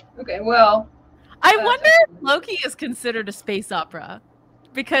 Sadness. Okay, well. I wonder if Loki is considered a space opera,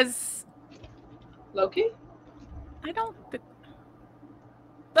 because Loki? I don't.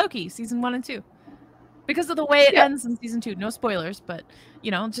 Loki season 1 and 2, because of the way it ends in season 2. No spoilers, but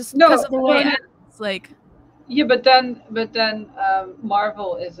just because of the way it ends, like. Yeah, but then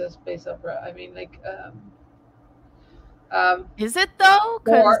Marvel is a space opera. I mean, like. Is it though?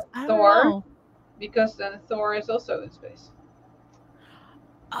 Because I don't know. Because then Thor is also in space.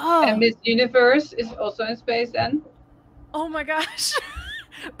 Oh. And Miss Universe is also in space then. Oh my gosh.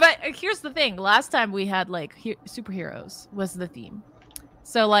 But here's the thing. Last time we had like superheroes was the theme.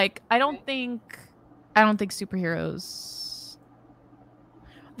 So like I don't think superheroes.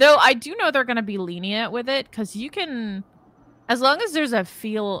 Though I do know they're going to be lenient with it, cuz you can, as long as there's a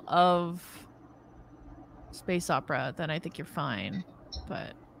feel of space opera, then I think you're fine.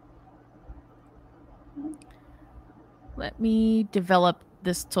 But let me develop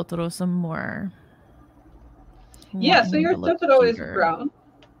this Totoro some more. Yeah, so your Totoro is brown.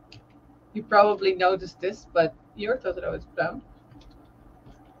 You probably noticed this, but your Totoro is brown.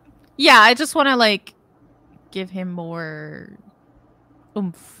 Yeah, I just want to like give him more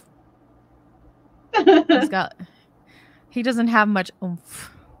oomph. He doesn't have much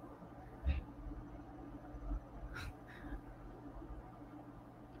oomph.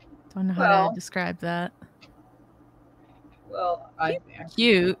 Don't know how to describe that. Well, he's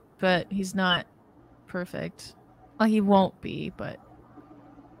cute, but he's not perfect. Well, he won't be, but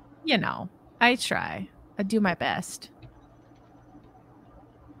I try. I do my best.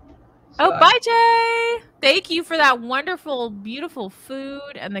 So bye, Jay! Thank you for that wonderful, beautiful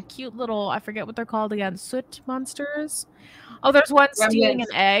food and the cute little, I forget what they're called again, soot monsters. Oh, there's one stealing an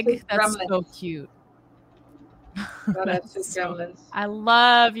egg. That's so cute. I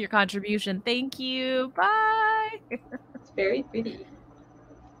love your contribution. Thank you. Bye. It's very pretty.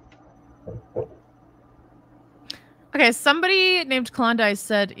 Okay, somebody named Klondike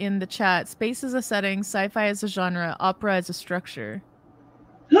said in the chat, space is a setting, sci-fi is a genre, opera is a structure.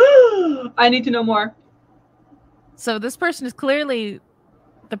 I need to know more. So this person is clearly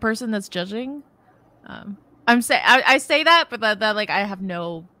the person that's judging. I say that, but that like I have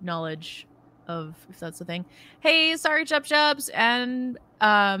no knowledge of if that's the thing. Hey, sorry, Jubs, and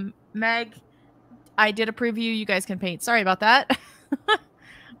Meg, I did a preview. You guys can paint. Sorry about that.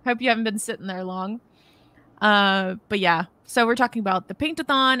 Hope you haven't been sitting there long. But yeah, so we're talking about the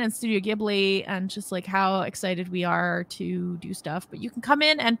Paint-a-thon and Studio Ghibli and just like how excited we are to do stuff. But you can come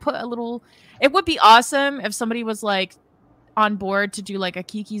in and put a little. It would be awesome if somebody was like on board to do like a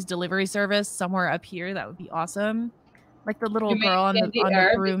Kiki's delivery service somewhere up here. That would be awesome. Like the little girl on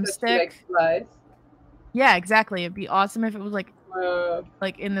the broomstick. Yeah, exactly. It'd be awesome if it was like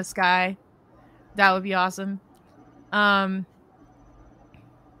in the sky. That would be awesome. But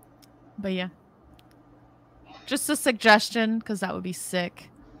yeah. Just a suggestion, because that would be sick.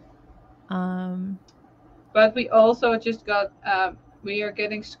 But we also just got we are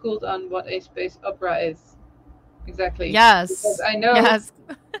getting schooled on what a space opera is. Exactly. Yes. Because I know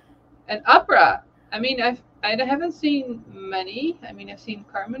an opera. I mean, I haven't seen many. I mean, I've seen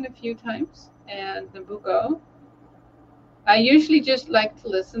Carmen a few times and Nabucco. I usually just like to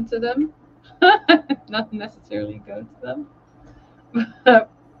listen to them, not necessarily go to them.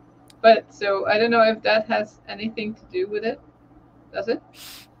 But so I don't know if that has anything to do with it. Does it?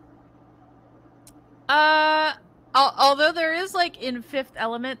 Although there is like in Fifth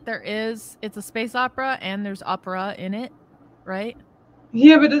Element, it's a space opera and there's opera in it, right?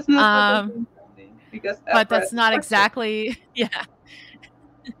 Yeah, but it's not. Because but that's not exactly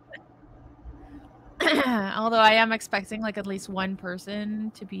Although I am expecting like at least one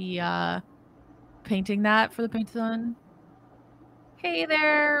person to be painting that for the Paint-a-thon. Hey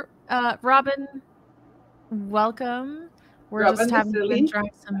there, Robin. Welcome. We're just having fun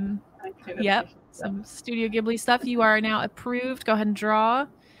drawing some. Yep, some Studio Ghibli stuff. You are now approved. Go ahead and draw.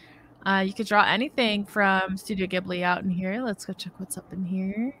 You could draw anything from Studio Ghibli out in here. Let's go check what's up in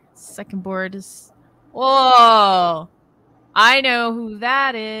here. Second board is. Whoa! I know who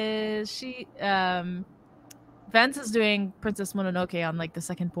that is. She Vance is doing Princess Mononoke on like the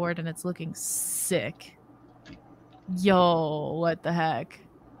second board, and it's looking sick. Yo, what the heck?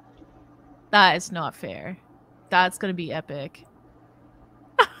 That is not fair. That's gonna be epic.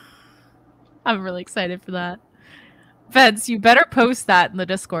 I'm really excited for that. Vince, you better post that in the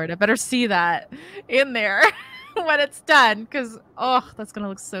Discord. I better see that in there when it's done, because oh, that's gonna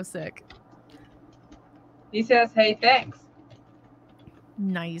look so sick. He says, "Hey, thanks."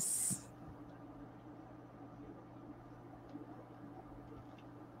 Nice.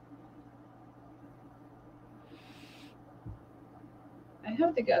 I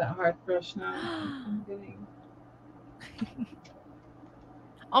have to get a hard brush now. I'm getting...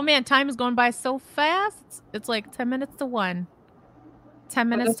 Oh man, time is going by so fast. It's like 10 minutes to 1. 10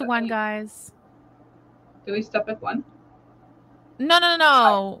 minutes to 1, guys. Do we stop at 1?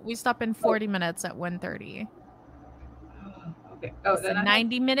 No. We stop in 40 minutes at 1:30. Oh, okay. Oh, it's a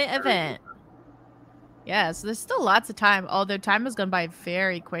 90-minute event. Yeah, so there's still lots of time, although time has gone by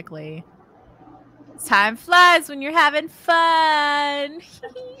very quickly. Time flies when you're having fun.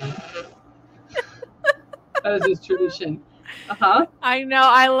 That is a tradition. Uh-huh. I know.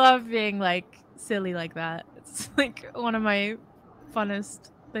 I love being like silly like that. It's like one of my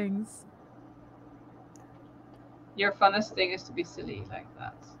funnest things. Your funnest thing is to be silly like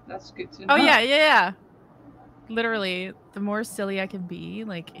that. That's good to know. Oh yeah. Literally, the more silly I can be,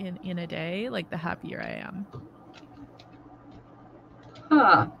 like in a day, like the happier I am.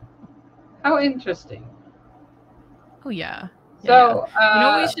 Huh. How interesting. Oh yeah. So you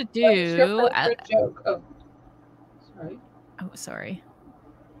know what we should do? Your favorite joke? Oh, sorry. Oh, sorry.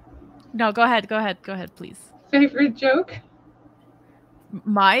 No, go ahead, please. Favorite joke?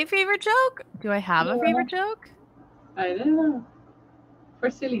 My favorite joke? Do I have a favorite joke? I don't know. For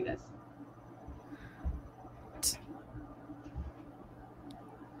silliness.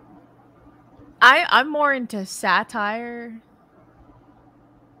 I'm more into satire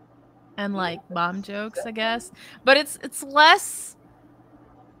and like bomb jokes, I guess. But it's less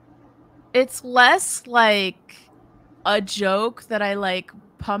like a joke that I like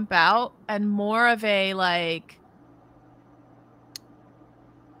pump out and more of a like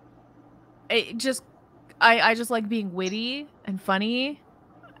I just like being witty and funny.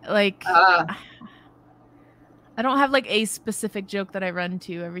 Like I don't have like a specific joke that I run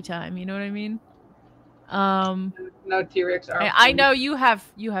to every time, you know what I mean? No T-Rex are I know you have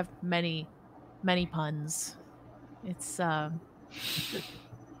many puns. It's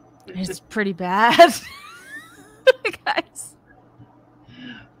pretty bad. Guys.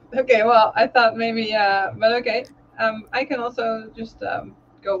 Okay, well, I thought maybe but okay. I can also just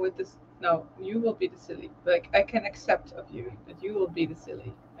go with this. No, you will be the silly. Like I can accept of you that you will be the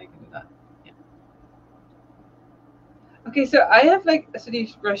silly. I can do that. Yeah. Okay, so I have like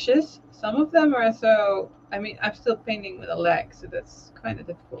these brushes. Some of them are so. I mean, I'm still painting with a leg, so that's kind of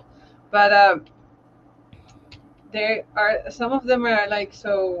difficult. But there are some of them are like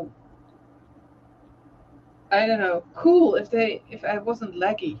so. I don't know, cool. If I wasn't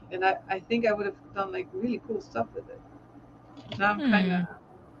laggy, then I think I would have done like really cool stuff with it. Now I'm kind of.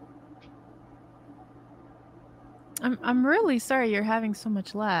 I'm really sorry you're having so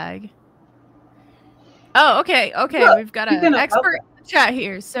much lag. Oh, okay. Well, we've got an expert chat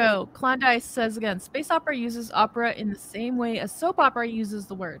here. So Klondike says again, space opera uses opera in the same way as soap opera uses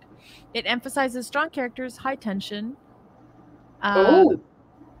the word. It emphasizes strong characters, high tension.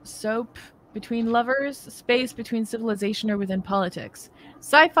 Soap between lovers, space between civilization or within politics.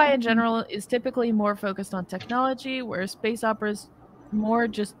 Sci-fi in general is typically more focused on technology, whereas space operas more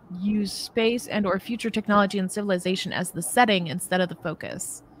just use space and or future technology and civilization as the setting instead of the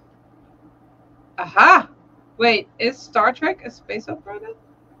focus. Aha! Wait, is Star Trek a space opera then?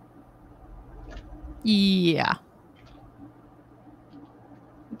 Yeah.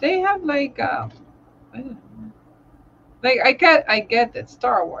 They have like I don't know. Like I get that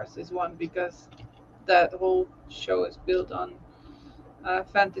Star Wars is one because that whole show is built on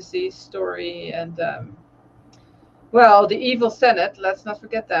fantasy story and well, the evil Senate. Let's not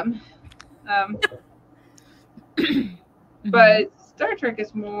forget them. But Star Trek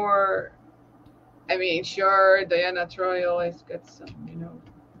is more. I mean, sure, Diana Troy always gets some, you know.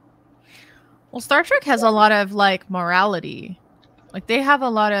 Well, Star Trek has a lot of like morality. Like they have a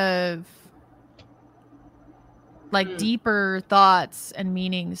lot of like deeper thoughts and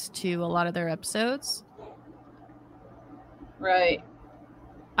meanings to a lot of their episodes. Right.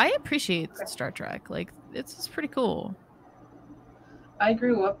 I appreciate Star Trek. Like it's pretty cool. I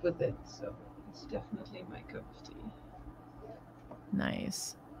grew up with it, so it's definitely my cup of tea.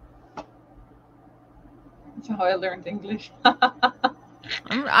 Nice. That's how I learned English.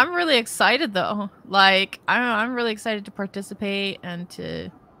 I'm really excited though. Like I'm really excited to participate and to.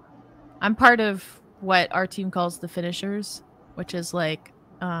 I'm part of what our team calls the finishers, which is like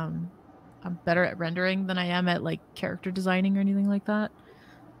I'm better at rendering than I am at like character designing or anything like that.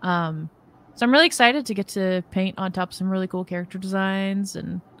 So I'm really excited to get to paint on top some really cool character designs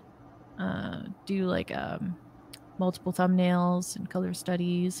and do like multiple thumbnails and color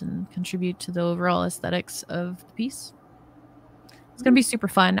studies and contribute to the overall aesthetics of the piece. It's going to be super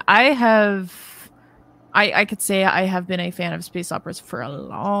fun. I could say I have been a fan of space operas for a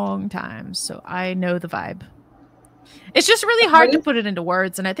long time, so I know the vibe. It's just really hard to put it into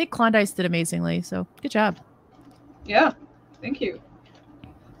words, and I think Klondike did amazingly, so good job. Yeah, thank you.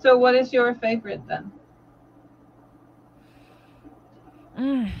 So what is your favorite then?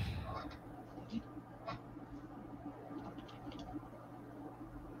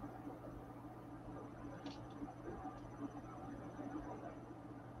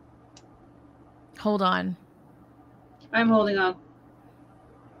 Hold on. I'm holding on.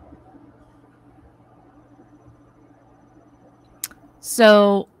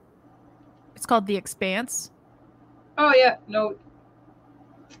 So it's called The Expanse. Oh yeah, no.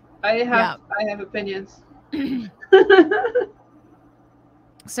 I have opinions.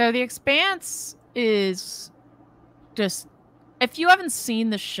 So The Expanse is just, if you haven't seen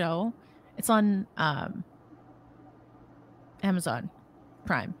the show, it's on Amazon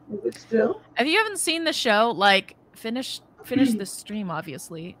Prime. Is it still? If you haven't seen the show, like finish the stream,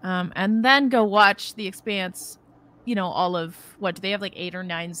 obviously, and then go watch The Expanse. You know, all of, what do they have, like 8 or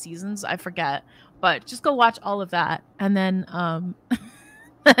 9 seasons? I forget, but just go watch all of that, and then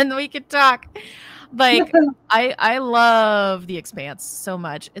and we could talk. Like, I love The Expanse so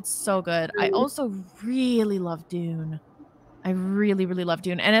much. It's so good. I also really love Dune. I really, really love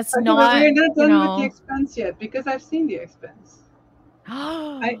Dune, and it's not. We're not done with The Expanse yet, because I've seen The Expanse.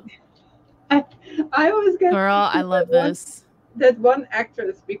 I always get. Girl, I love this. That one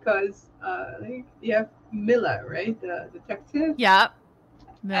actress, because you have Miller, right, the detective. Yeah,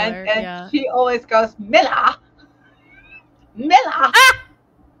 Miller. And she always goes, Miller. Ah!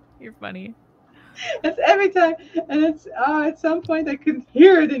 You're funny. It's every time, and it's at some point I couldn't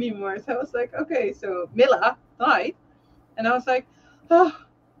hear it anymore. So I was like, okay, so Miller died, and I was like, oh,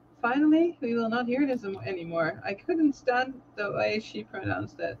 finally we will not hear this anymore. I couldn't stand the way she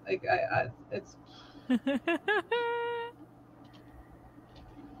pronounced it. Like it's.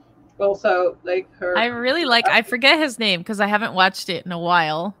 Also, like her. I really like. I forget his name because I haven't watched it in a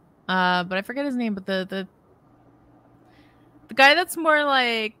while. But I forget his name. But the guy that's more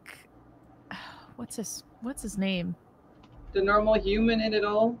like, what's his name? The normal human in it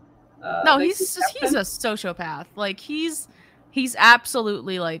all. No, like he's a sociopath. Like he's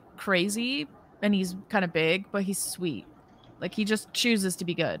absolutely like crazy, and he's kind of big, but he's sweet. Like he just chooses to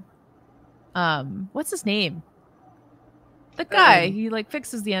be good. What's his name? The guy, he like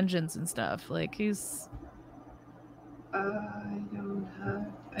fixes the engines and stuff. Like he's. I don't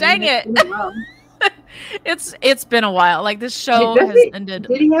have. Dang it! It's been a while. Like this show has ended.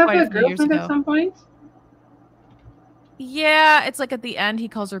 Did he have a girlfriend at some point? Yeah, it's like at the end he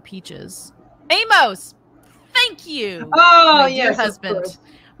calls her Peaches. Amos, thank you. Oh yes, husband.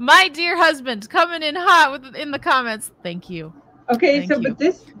 My dear husband, coming in hot in the comments. Thank you. Okay, so but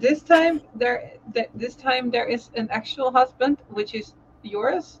this time there is an actual husband, which is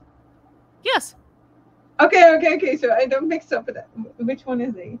yours. Yes. Okay. So I don't mix up with that. Which one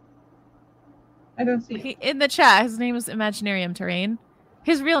is he? I don't see. In the chat, his name is Imaginarium Terrain.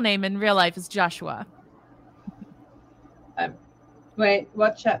 His real name in real life is Joshua. Wait,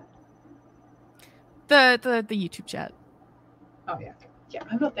 what chat? The YouTube chat. Oh yeah,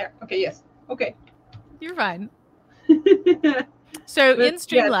 I'm not there. Okay, yes. Okay. You're fine. So in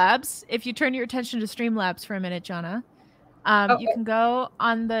Streamlabs, if you turn your attention to Streamlabs for a minute, Janna, you can go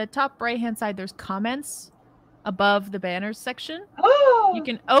on the top right-hand side. There's comments above the banners section. Oh! You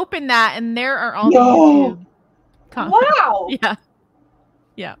can open that, and there are all the YouTube comments. Wow!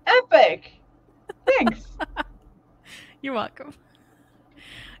 Yeah. Epic! Thanks. You're welcome.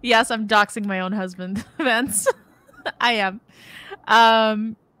 Yes, I'm doxing my own husband, Vince. I am.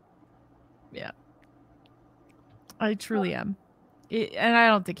 Yeah. I truly am. And I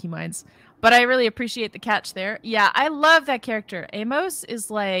don't think he minds. But I really appreciate the catch there. Yeah, I love that character. Amos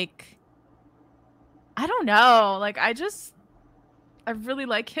is like, I don't know. Like, I really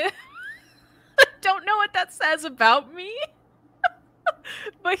like him. I don't know what that says about me.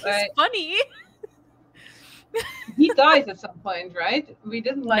 But he's funny. He dies at some point, right? We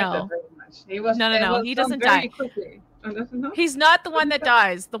didn't like that very much. He was No. He doesn't die. Quickly. He's not the one that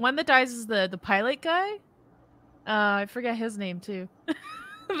dies. The one that dies is the pilot guy. I forget his name too.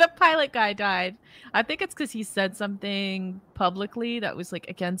 The pilot guy died. I think it's because he said something publicly that was like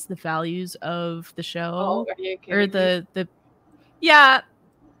against the values of the show, or the yeah.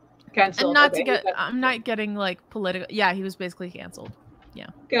 Canceled. And not to get, I'm not getting like political. Yeah, he was basically canceled. Yeah.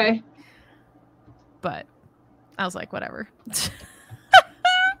 Okay. but I was like, whatever.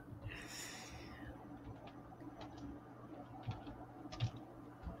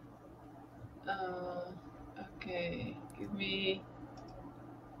 Okay, give me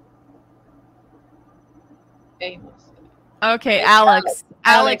Amos. Okay, Hey, Alex.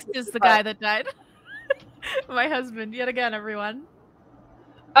 Alex Alex is the guy that died. My husband, yet again, everyone.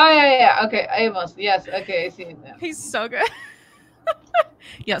 Oh yeah. Okay, Amos. Yes. Okay, I see it now. He's so good.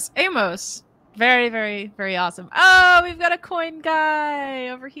 Yes, Amos. Very, very, very awesome. Oh, we've got a coin guy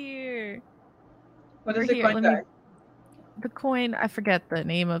over here. What is the coin guy? The coin, I forget the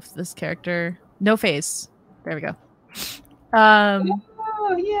name of this character. No Face. There we go. Oh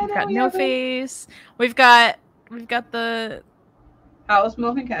yeah, we've got No Face. We've got the House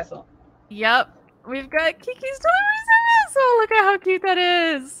Moving Castle. Yep. We've got Kiki's Toys. Oh, look at how cute that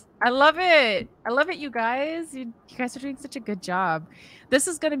is. I love it. I love it, you guys. You guys are doing such a good job. This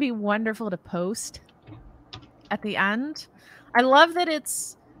is going to be wonderful to post at the end. I love that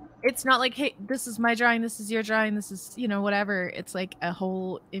it's not like, hey, this is my drawing, this is your drawing, this is, you know, whatever. It's like a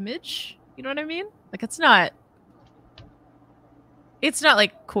whole image. You know what I mean? Like it's not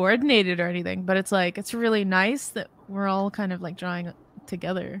like coordinated or anything, but it's like it's really nice that we're all kind of like drawing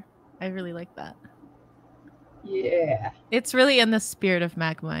together. I really like that. Yeah. It's really in the spirit of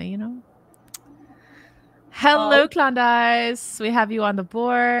Magma, you know? Hello, Klondice. We have you on the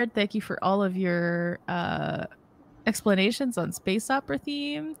board. Thank you for all of your explanations on space opera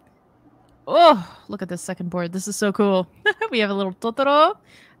theme. Oh, look at this second board. This is so cool. We have a little Totoro,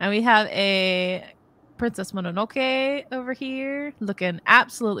 and we have a Princess Mononoke over here, looking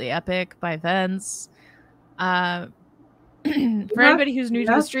absolutely epic by Vince. For anybody who's new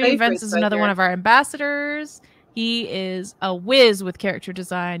to the stream, Vince is another one of our ambassadors. He is a whiz with character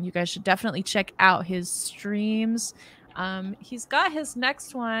design. You guys should definitely check out his streams. He's got his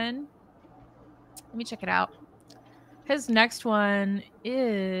next one. Let me check it out. His next one is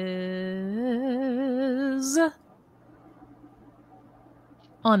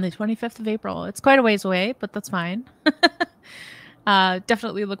on the 25th of April. It's quite a ways away, but that's fine.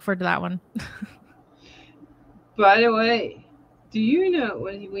 Definitely look forward to that one. By the way, do you know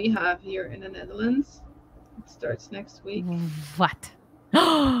what we have here in the Netherlands? It starts next week. What?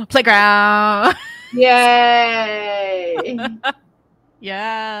 Playground! Yay!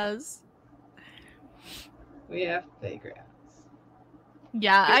 Yes. We have playgrounds.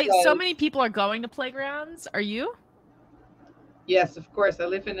 Yeah, so many people are going to playgrounds. Are you? Yes, of course. I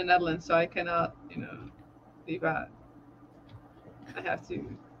live in the Netherlands, so I cannot, leave out. I have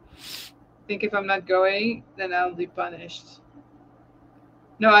to think if I'm not going, then I'll be punished.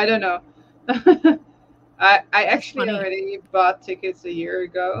 No, I don't know. I actually already bought tickets a year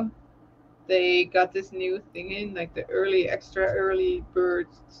ago. They got this new thing in, like the extra early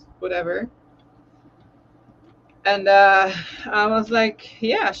birds, whatever. And I was like,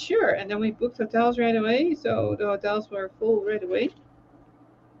 yeah, sure. And then we booked hotels right away. So the hotels were full right away.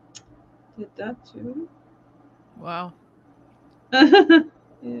 Did that too. Wow. Yeah.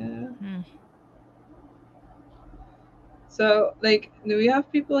 Hmm. So, like, do we have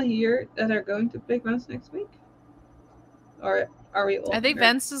people here that are going to playgrounds next week? Or are we all? I think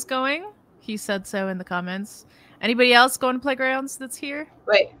Vince is going. He said so in the comments. Anybody else going to playgrounds that's here?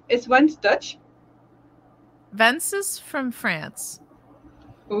 Wait, is Vince Dutch? Vince is from France.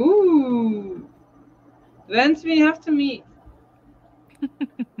 Ooh. Vince, we have to meet.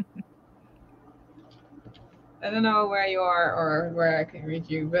 I don't know where you are or where I can reach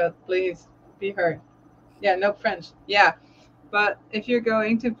you, but please be heard. Yeah, no French. Yeah. But if you're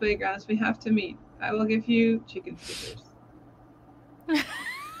going to playgrounds, we have to meet. I will give you chicken stickers.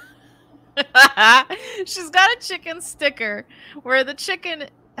 She's got a chicken sticker where the chicken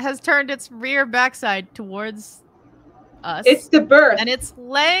has turned its rear backside towards us. It's the bird. And it's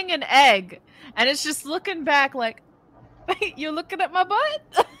laying an egg. And it's just looking back like, you're looking at my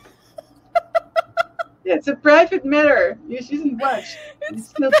butt? Yeah, it's a private matter. You shouldn't watch. You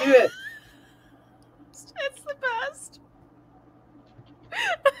still do it. It's the best.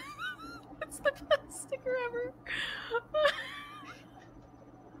 It's the best sticker ever.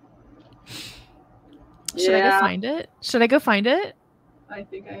 Should I go find it? Should I go find it? I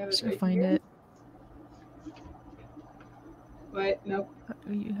think I have it. Should I find it? Wait, no.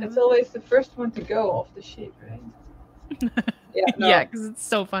 It's always the first one to go off the sheet, right? Yeah, no. Yeah, because it's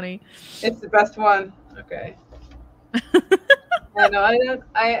so funny. It's the best one. Okay. I know.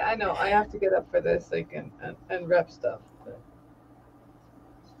 I know. I have to get up for this, like, and rep stuff. But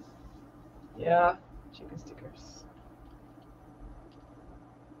yeah, chicken stickers.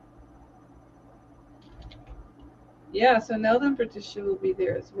 Yeah, so Nelda and Patricia will be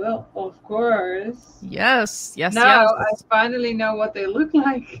there as well, of course. Yes, yes, Now yes. I finally know what they look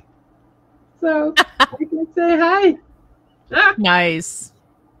like. So I can say hi. Ah! Nice.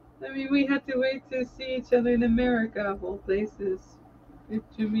 I mean, we had to wait to see each other in America, of all places,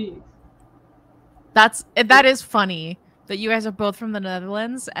 to meet. That is funny that you guys are both from the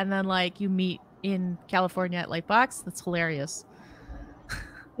Netherlands and then like you meet in California at Lightbox. That's hilarious.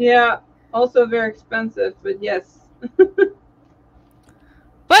 Yeah, also very expensive, but yes.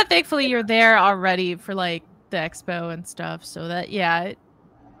 But thankfully you're there already for like the expo and stuff, so that yeah,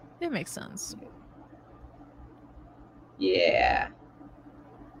 it makes sense. Yeah.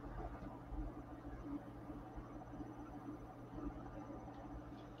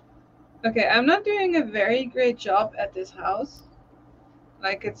 Okay, I'm not doing a very great job at this house.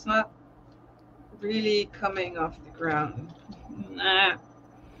 Like, it's not really coming off the ground. Nah.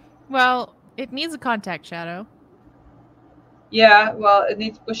 Well, it needs a contact shadow. Yeah, well, it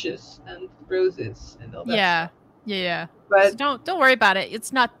needs bushes and roses and all that stuff. Yeah. But so don't worry about it.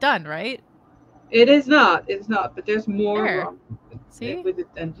 It's not done, right? it is not. It's not. But there's more There. wrong See? with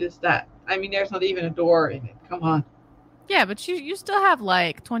it than just that. I mean, there's not even a door in it. Come on. Yeah, but you still have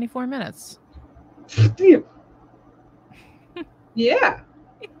like 24 minutes. Yeah.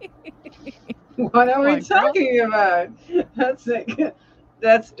 What are we talking about? That's like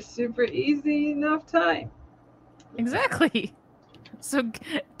that's super easy enough time. Exactly. So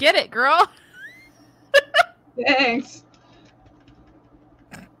get it, girl. Thanks.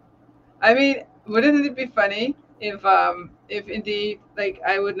 I mean, wouldn't it be funny if indeed like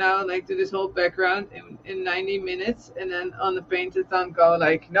I would now like do this whole background in 90 minutes and then on the paint-a-thon go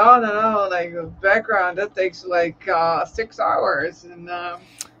like no like a background that takes like 6 hours and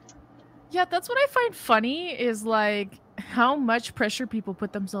Yeah, that's what I find funny is like how much pressure people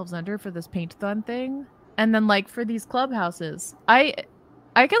put themselves under for this paint-a-thon thing. And then like for these clubhouses. I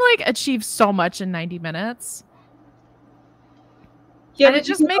can like achieve so much in 90 minutes. yeah, and but it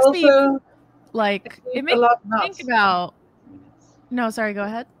just makes me like it makes me think about No, sorry, go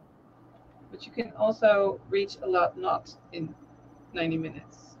ahead. But you can also reach a lot not in 90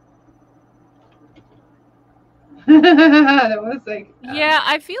 minutes. That was like yeah,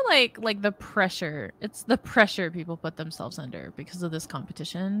 I feel like the pressure. It's the pressure people put themselves under because of this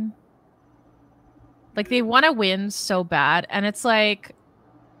competition. Like they want to win so bad, and it's like,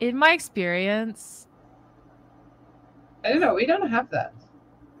 in my experience, I don't know. We don't have that.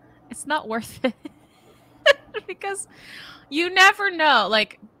 It's not worth it because you never know.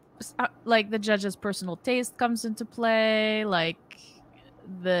 Like the judge's personal taste comes into play. Like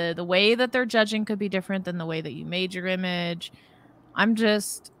the way that they're judging could be different than the way that you made your image. I'm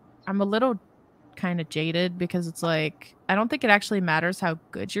a little kind of jaded because it's like I don't think it actually matters how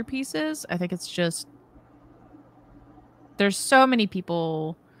good your piece is. I think it's just there's so many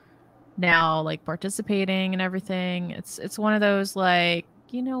people now like participating and everything. It's one of those like,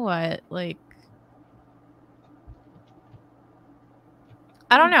 you know what? Like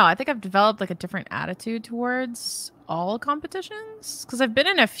I don't know. I think I've developed like a different attitude towards all competitions because I've been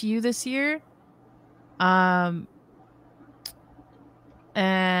in a few this year. And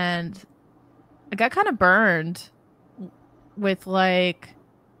I got kind of burned with like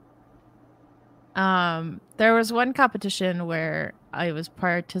there was one competition where I was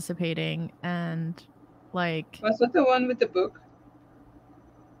participating and like Was that the one with the book?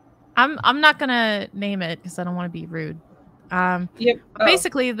 I'm not gonna name it because I don't want to be rude. Yep.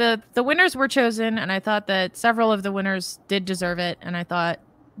 Basically the winners were chosen and I thought that several of the winners did deserve it and I thought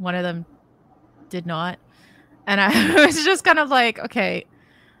one of them did not. And I was just kind of like, okay,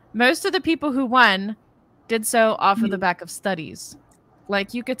 most of the people who won did so off of the back of studies.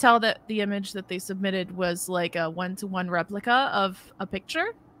 Like you could tell that the image that they submitted was like a 1-to-1 replica of a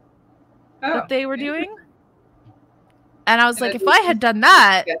picture that they were doing. And I was like, if I had done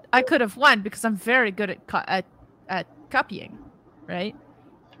that, I could have won because I'm very good at copying, right?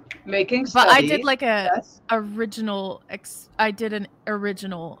 Making studies. But I did like I did an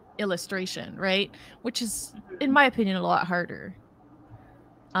original illustration, right? Which is, in my opinion, a lot harder.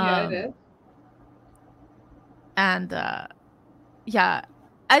 Yeah, it is. And yeah,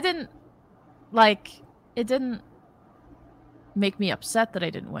 it didn't make me upset that I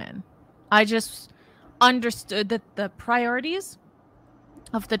didn't win. I just understood that the priorities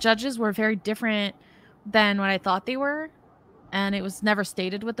of the judges were very different than what I thought they were. And it was never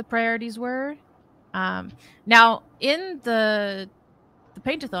stated what the priorities were. Now, in the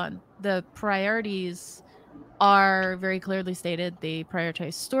paint-a-thon, the priorities are very clearly stated. They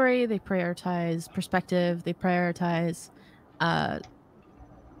prioritize story, they prioritize perspective, they prioritize I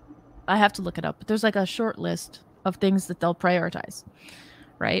have to look it up, but there's like a short list of things that they'll prioritize,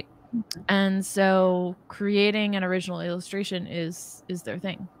 right? And so creating an original illustration is their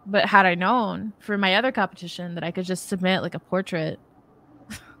thing. But had I known for my other competition that I could just submit like a portrait,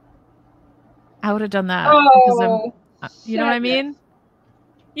 I would have done that. Oh, because you know what I mean?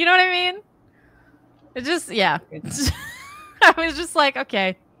 You know what I mean? It just, yeah. I was just like,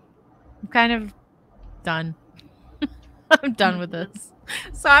 okay, I'm kind of done. I'm done with this.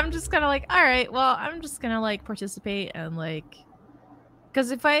 So I'm just kind of like, all right, well, I'm just gonna like participate and like,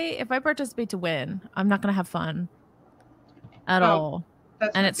 because if I participate to win, I'm not gonna have fun at all,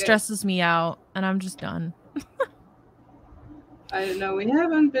 and it stresses me out, and I'm just done. I don't know. We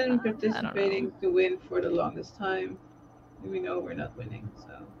haven't been participating to win for the longest time. We know we're not winning,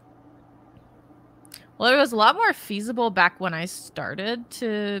 so. Well, it was a lot more feasible back when I started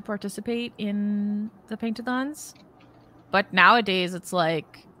to participate in the paint-a-thons. But nowadays, it's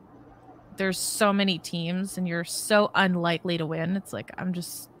like there's so many teams and you're so unlikely to win. It's like, I'm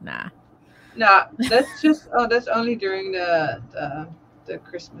just, nah. Nah, that's just, that's only during the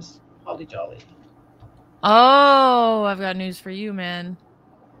Christmas Holly Jolly. Oh, I've got news for you, man.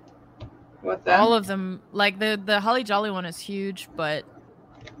 What then? All of them, like the Holly Jolly one is huge, but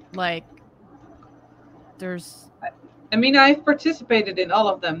like there's... I mean, I've participated in all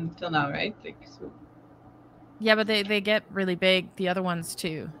of them till now, right? Like, so. Yeah, but they get really big, the other ones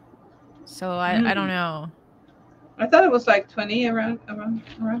too. So I don't know. I thought it was like 20, around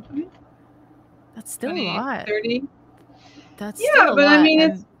 20. That's still 20, a lot. 30. That's still a but lot. I mean,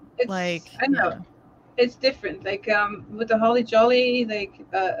 it's like, I know. Yeah. It's different. Like with the Holly Jolly, like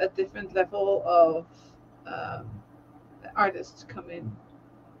a different level of artists come in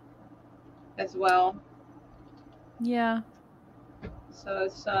as well. Yeah. So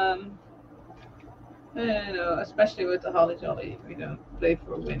it's I don't know, especially with the Holly Jolly, we don't play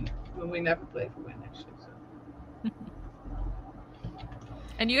for a win. Well, we never play for win actually. So.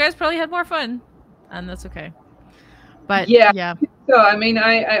 And you guys probably had more fun, and that's okay. But yeah. So I mean,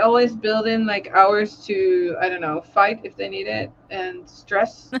 I always build in like hours to, I don't know, fight if they need it and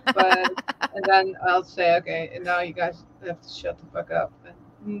stress, but and then I'll say, okay, and now you guys have to shut the fuck up.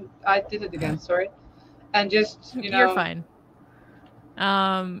 And I did it again, sorry. And just, you know, you're fine.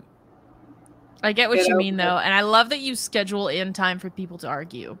 I get what you mean though, and I love that you schedule in time for people to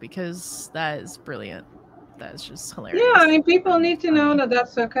argue, because that is brilliant. That is just hilarious. Yeah, I mean, people need to know that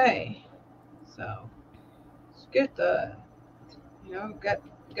that's okay. So it's good to, you know, get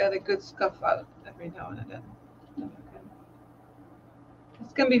a good scuff out every now and then.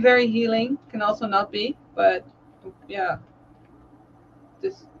 This can be very healing, can also not be, but yeah,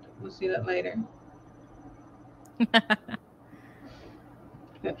 we'll see that later.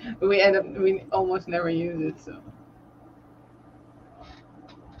 We almost never use it, so.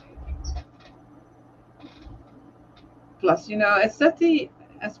 Plus, you know, it's that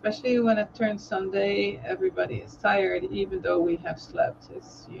especially when it turns Sunday, everybody is tired, even though we have slept.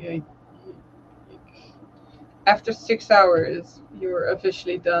 It's after 6 hours, you're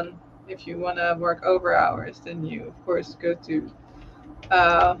officially done. If you want to work over hours, then you, of course, go to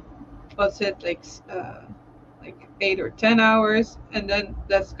what's it, like 8 or 10 hours, and then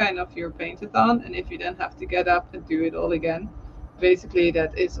that's kind of your paint-a-thon. And if you then have to get up and do it all again, basically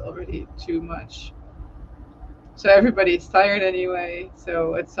that is already too much. So everybody's tired anyway,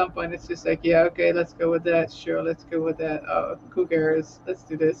 so at some point it's just like, yeah, okay, let's go with that. Sure, let's go with that. Oh, who cares? Let's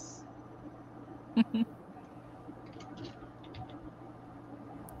do this.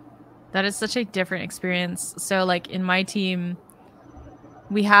 That is such a different experience. So like in my team,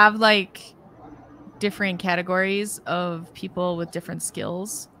 we have like different categories of people with different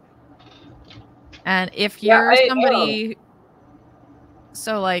skills. And if you're somebody...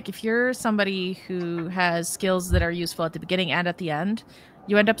 So like if you're somebody who has skills that are useful at the beginning and at the end,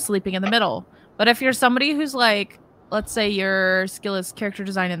 you end up sleeping in the middle. But if you're somebody who's like, let's say your skill is character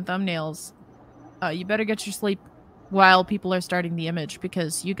design and thumbnails, you better get your sleep while people are starting the image,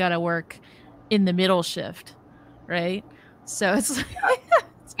 because you got to work in the middle shift, right? So it's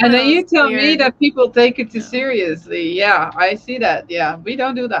and then you tell me that people take it too seriously. Yeah, I see that. Yeah, we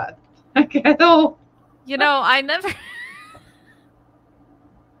don't do that at all. You know, I never...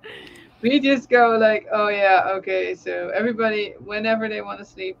 We just go like, oh yeah, okay, so everybody, whenever they want to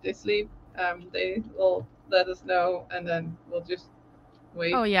sleep, they sleep. They will let us know, and then we'll just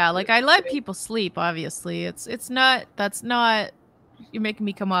wait. Oh yeah, like I let people sleep, obviously. It's not, that's not, you're making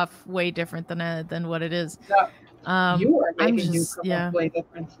me come off way different than what it is. No, you are making you come off way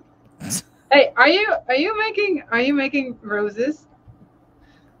different. Hey, are you making roses?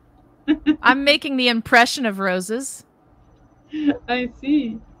 I'm making the impression of roses. I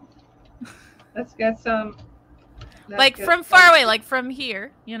see. Let's get some Like from far away, like from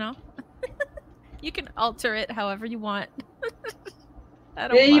here, you know. You can alter it however you want. I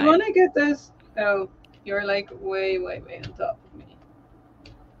don't mind. You want to get this? Oh, you're like way on top of me.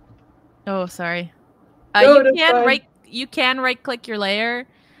 Oh, sorry. No, You can right click your layer,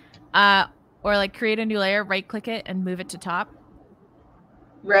 or like create a new layer, right click it and move it to top.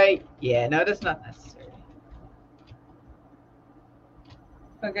 Right. Yeah. No, that's not necessary.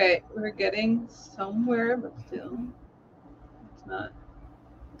 Okay, we're getting somewhere, but still, it's not.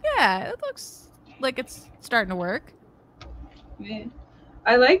 Yeah, it looks like it's starting to work. Yeah.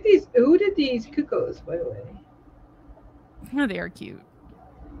 I like these. Who did these cuckoos, by the way? Oh, they are cute.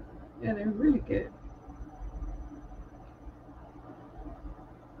 Yeah, they're really good.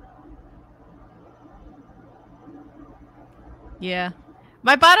 Yeah.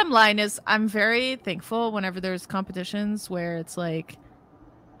 My bottom line is I'm very thankful whenever there's competitions where it's like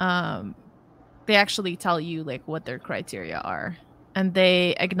they actually tell you like what their criteria are, and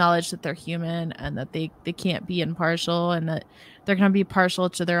they acknowledge that they're human and that they can't be impartial, and that they're going to be partial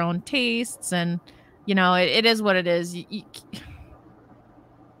to their own tastes, and you know, it is what it is.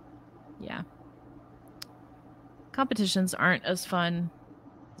 Yeah. Competitions aren't as fun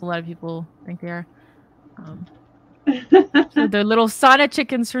as a lot of people think they are. So they're little Sonic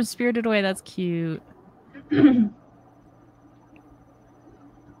chickens from Spirited Away. That's cute.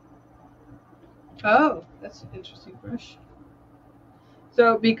 Oh, that's an interesting brush.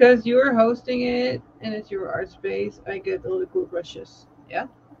 So because you're hosting it and it's your art space, I get all the cool brushes. Yeah.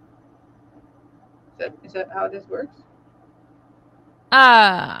 Is that how this works?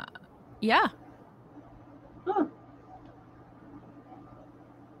 Yeah. Huh.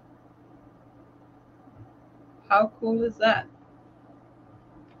 How cool is that?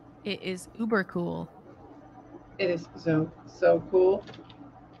 It is uber cool. It is so cool.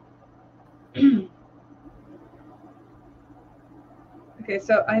 Okay,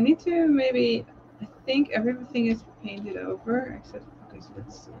 so I need to maybe. I think everything is painted over except. Okay, so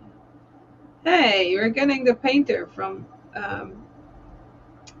let's see. Hey, you're getting the painter from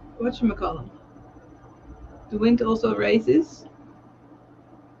whatchamacallit? The wind also raises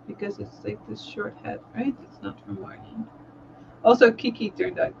because it's like this short head, right? It's not from Marnie. Also, Kiki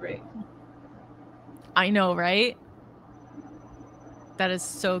turned out great. I know, right? That is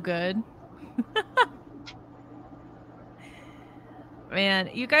so good. Man,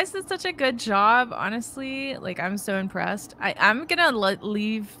 you guys did such a good job, honestly. Like, I'm so impressed. I'm gonna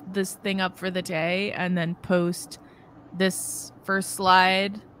leave this thing up for the day and then post this first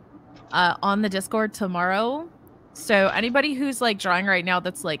slide on the Discord tomorrow. So anybody who's like drawing right now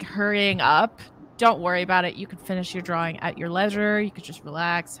that's like hurrying up, don't worry about it. You can finish your drawing at your leisure. You could just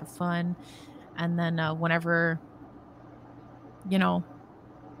relax, have fun, and then whenever, you know.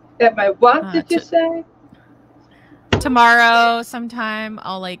 At my what did you say? Tomorrow sometime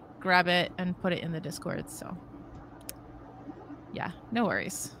I'll like grab it and put it in the Discord. So yeah, no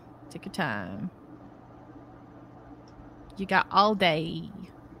worries. Take your time. You got all day.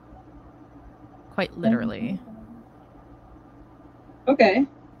 Quite literally. Okay.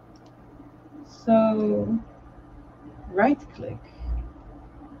 So right click.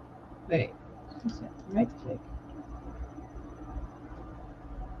 Wait. Right click.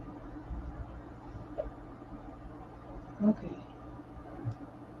 Okay.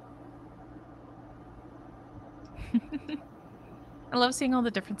 I love seeing all the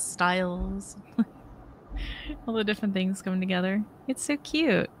different styles. All the different things coming together. It's so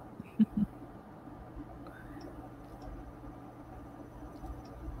cute.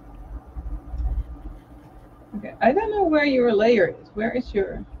 Okay. I don't know where your layer is. Where is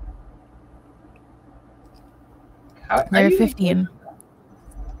your layer 15?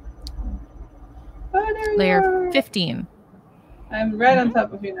 Oh, there layer you are. 15. I'm right on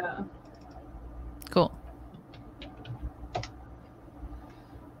top of you now. Cool.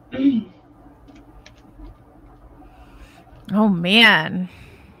 Oh man,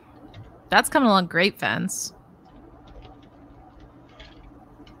 that's coming along great, Fence.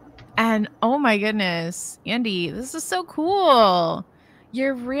 And oh my goodness, Andy, this is so cool.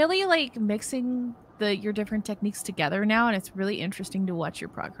 You're really like mixing your different techniques together now, and it's really interesting to watch your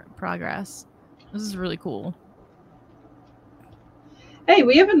progress. This is really cool. Hey,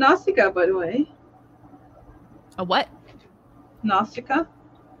 we have a Nausicaa, by the way. A what? Nausicaa.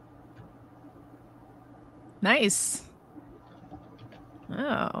 Nice.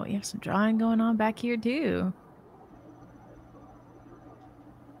 Oh, you have some drawing going on back here too.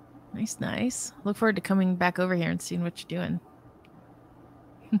 Nice, nice. Look forward to coming back over here and seeing what you're doing.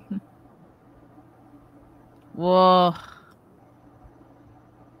 Whoa.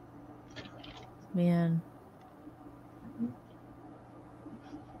 Man.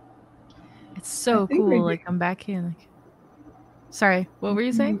 It's so cool. Like I'm back in. Like, sorry, what were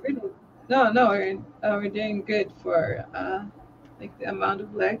you saying? No, we're doing good for like the amount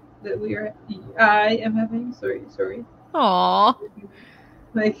of lag that I am having. Sorry. Aw.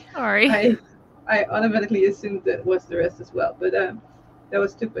 Like Sorry. I automatically assumed that was the rest as well, but that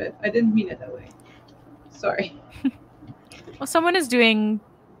was stupid. I didn't mean it that way. Sorry. Well, someone is doing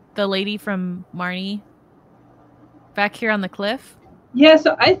the lady from Marnie back here on the cliff. Yeah,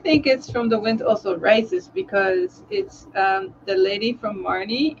 so I think it's From the Wind Also Rises, because it's the lady from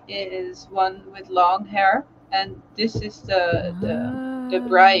Marnie is one with long hair, and this is the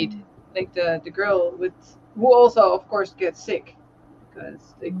bride, like the girl with who also of course gets sick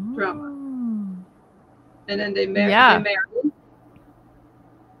because the drama, and then they marry,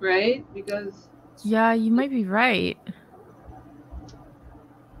 right? Because yeah, you might be right.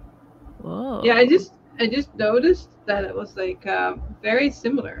 Whoa. Yeah, I just noticed that it was like very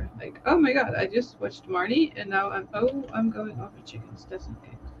similar. Like, oh my god, I just watched Marnie, and now I'm going over chickens. That's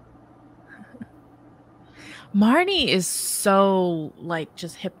okay. Marnie is so like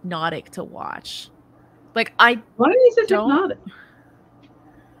just hypnotic to watch. Like Marnie is hypnotic.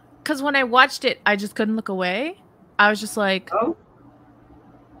 Because when I watched it, I just couldn't look away. I was just like, oh,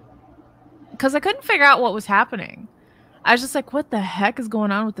 because I couldn't figure out what was happening. I was just like, what the heck is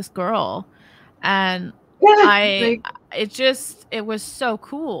going on with this girl? And it was so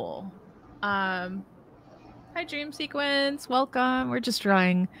cool. Hi Dream Sequence, welcome. We're just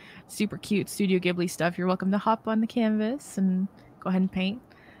drawing super cute Studio Ghibli stuff. You're welcome to hop on the canvas and go ahead and paint.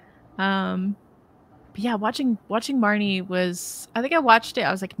 But yeah, watching Marnie was, I think I watched it,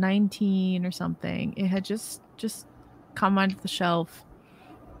 I was like 19 or something. It had just come onto the shelf.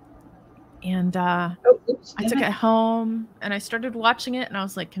 And I took it home and I started watching it and I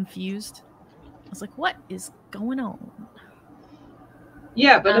was like confused. I was like, what is going on?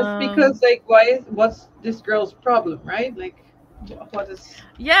 Yeah, but it's because like what's this girl's problem, right? Like what is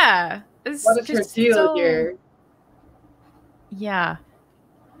what is her deal here? Yeah.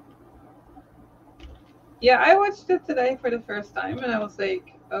 Yeah, I watched it today for the first time and I was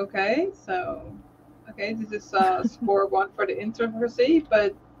like, okay, this is score 1 for the introversy,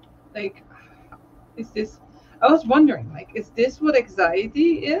 but like is this, I was wondering, like, is this what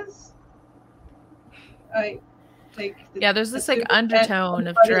anxiety is? There's this like undertone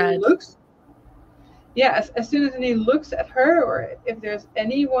of dread. As soon as he looks at her, or if there's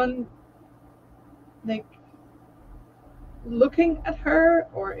anyone like looking at her,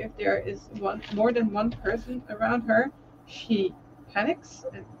 or if there is more than one person around her, she panics.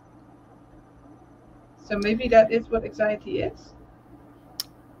 And so maybe that is what anxiety is.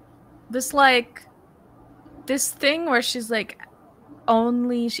 This thing where she's like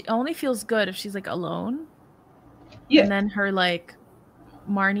she only feels good if she's like alone. Yeah. And then her like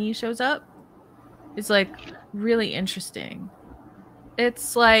Marnie shows up. It's like really interesting.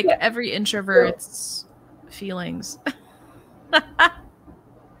 It's like every introvert's feelings.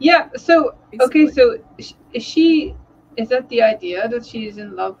 Yeah, so basically. Okay, so is that the idea that she's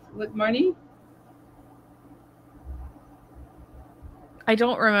in love with Marnie? I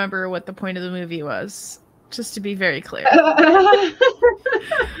don't remember what the point of the movie was, just to be very clear.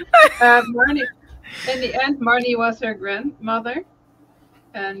 Marnie, in the end, Marnie was her grandmother,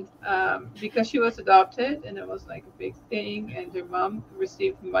 and because she was adopted, and it was like a big thing, and her mom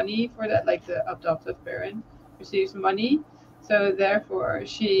received money for that, like the adoptive parent receives money, so therefore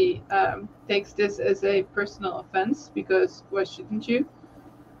she takes this as a personal offense, because why shouldn't you?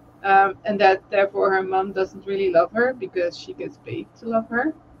 And that therefore her mom doesn't really love her because she gets paid to love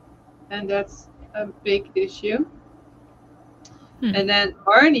her, and that's a big issue. And then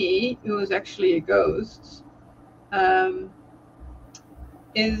Marnie, who is actually a ghost,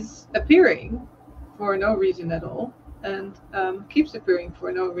 is appearing for no reason at all, and keeps appearing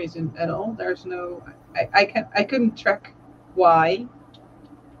for no reason at all. There's no, I couldn't track why.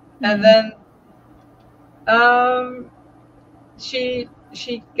 And then she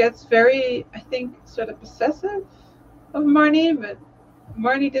gets very, I think, sort of possessive of Marnie, but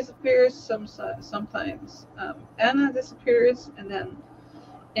Marnie disappears sometimes. Anna disappears, and then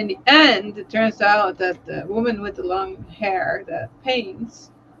in the end, it turns out that the woman with the long hair that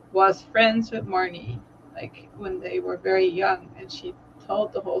paints was friends with Marnie, like when they were very young, and she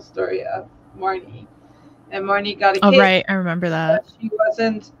told the whole story of Marnie. And Marnie got a kid. Oh right, I remember that.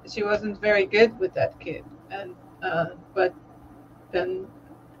 She wasn't very good with that kid, and but then,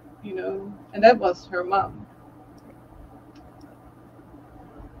 and that was her mom.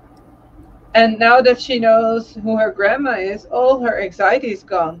 And now that she knows who her grandma is, all her anxiety is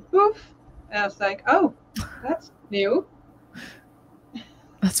gone. Poof. And I was like, oh, that's new.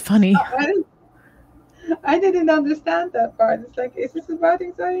 That's funny. I didn't understand that part. It's like, is this about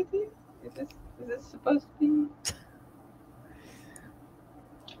anxiety? Is this supposed to be?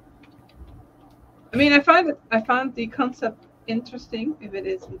 I mean, I found the concept interesting if it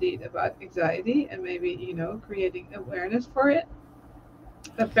is indeed about anxiety and maybe, creating awareness for it.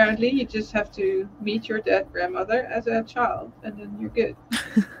 Apparently, you just have to meet your dead grandmother as a child and then you're good.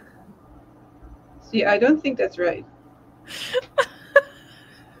 See, I don't think that's right.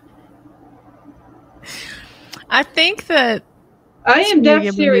 I think that I am Studio dead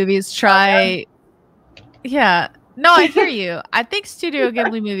Ghibli serious. movies try. Yeah. No, I hear you. I think Studio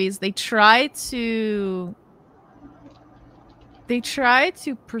Ghibli movies, they try to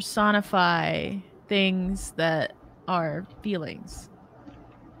personify things that are feelings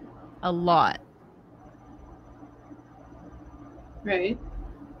a lot. Right.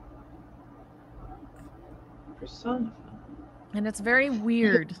 Personify. And it's very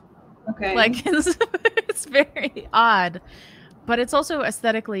weird. Okay. Like, it's very odd. But it's also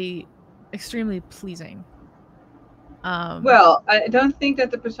aesthetically extremely pleasing. Well, I don't think that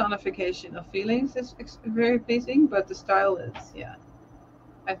the personification of feelings is very pleasing, but the style is, yeah.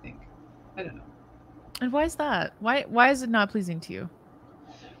 I think. I don't know. And why is that? Why is it not pleasing to you?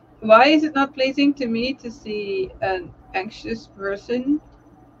 Why is it not pleasing to me to see an anxious person,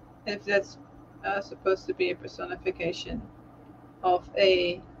 if that's supposed to be a personification of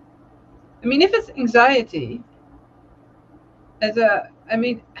a... I mean, if it's anxiety, I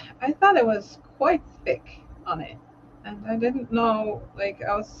thought it was quite thick on it. And I didn't know, like,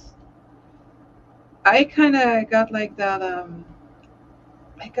 I kind of got like that,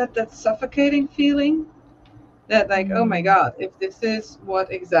 I got that suffocating feeling that, like, oh my God, if this is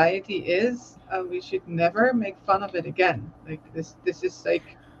what anxiety is, we should never make fun of it again. Like, this is like,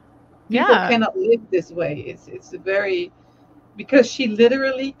 people cannot live this way. It's a very, because she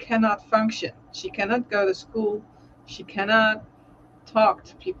literally cannot function. She cannot go to school. She cannot talk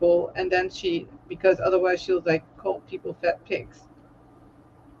to people, and then because otherwise she'll like call people fat pigs.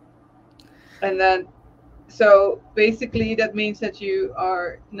 And then, so basically that means that you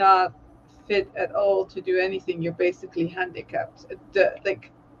are not fit at all to do anything. You're basically handicapped.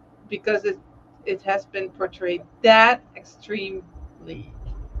 Like, because it has been portrayed that extremely,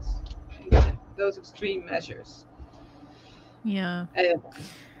 those extreme measures. Yeah. And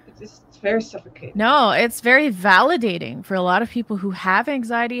it's very suffocating. No, it's very validating for a lot of people who have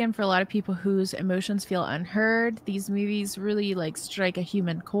anxiety and for a lot of people whose emotions feel unheard. These movies really like strike a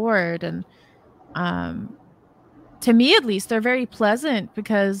human chord, and to me at least, they're very pleasant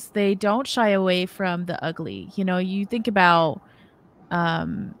because they don't shy away from the ugly. You know, you think about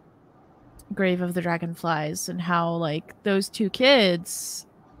Grave of the Dragonflies and how like those two kids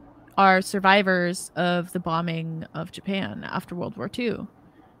are survivors of the bombing of Japan after World War II.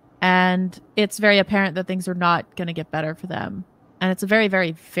 And it's very apparent that things are not going to get better for them. And it's a very,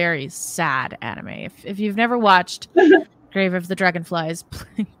 very, very sad anime. If you've never watched Grave of the Dragonflies,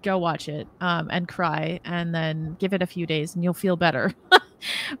 go watch it and cry, and then give it a few days and you'll feel better.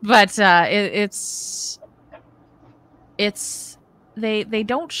 But they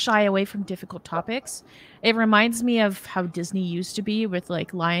don't shy away from difficult topics. It reminds me of how Disney used to be with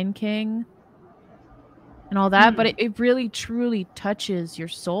like Lion King and all that, but it really truly touches your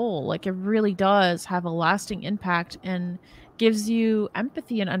soul. Like, it really does have a lasting impact and gives you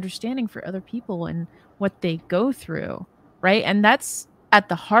empathy and understanding for other people and what they go through, right? And that's at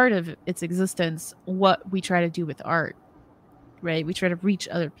the heart of its existence, what we try to do with art, right? We try to reach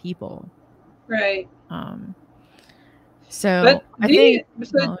other people. Right. So but do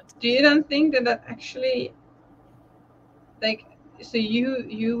you don't think that actually, like, so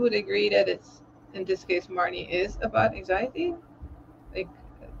you would agree that it's, in this case, Marnie is about anxiety? Like,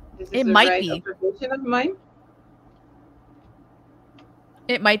 this is the right observation of mine?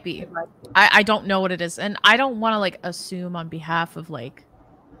 It might be. I don't know what it is. And I don't want to like assume on behalf of like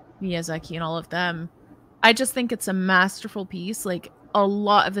Miyazaki and all of them. I just think it's a masterful piece. Like, a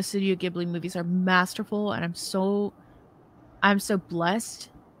lot of the Studio Ghibli movies are masterful, and I'm so blessed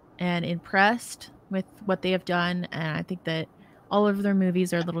and impressed with what they have done. And I think that all of their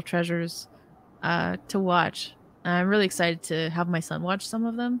movies are little treasures to watch. And I'm really excited to have my son watch some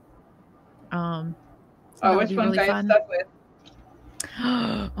of them. So which one are you stuck with?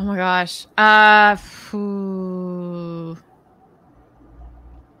 Oh my gosh.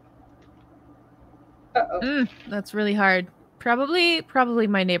 That's really hard. Probably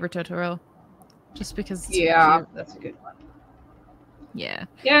My Neighbor Totoro. Just because it's yeah, so cute. That's a good one. Yeah.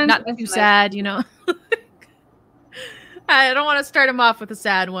 Yeah, not too sad, you know. I don't want to start him off with a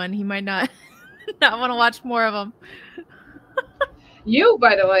sad one. He might not want to watch more of them. You,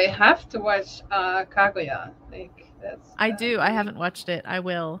 by the way, have to watch Kaguya. Like that's. I do. I haven't watched it. I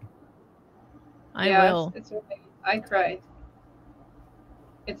will. I Yeah, will. it's okay. I cried.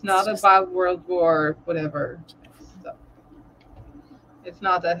 It's It's not just... about World War whatever. It's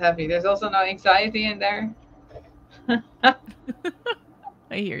not that heavy. There's also no anxiety in there. I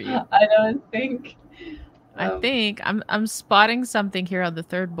hear you. I don't think. I think I'm spotting something here on the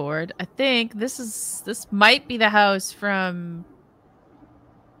third board. I think this might be the house from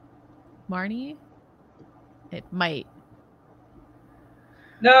Marnie. It might.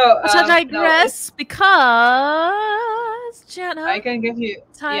 No, But I digress because Janna. I can give you.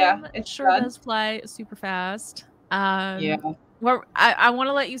 Time it's sure done. does fly super fast. Yeah. Well, I want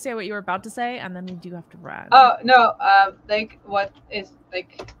to let you say what you were about to say, and then we do have to run. Oh no. Like what has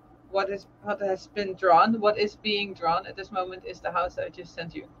been drawn? What is being drawn at this moment is the house that I just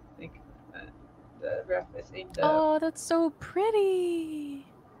sent you. Like the ref is in the. Oh, that's so pretty.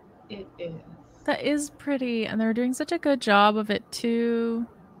 It is. That is pretty, and they're doing such a good job of it too.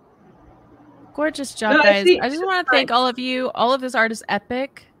 Gorgeous job, guys. I just want to thank all of you. All of this art is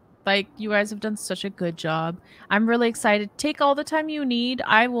epic. Like, you guys have done such a good job. I'm really excited. Take all the time you need.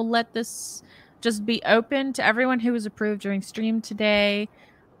 I will let this just be open to everyone who was approved during stream today.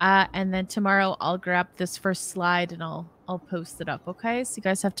 And then tomorrow I'll grab this first slide and I'll post it up, okay? So you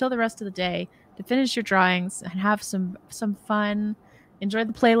guys have till the rest of the day to finish your drawings and have some fun. Enjoy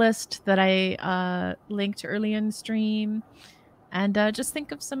the playlist that I linked earlier in the stream. And just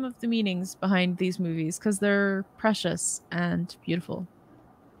think of some of the meanings behind these movies because they're precious and beautiful.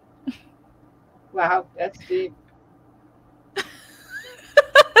 Wow, that's deep.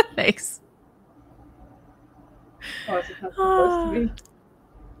 Thanks. Oh, is it not supposed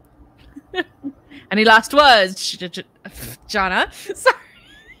to be? Any last words, Janna? Sorry,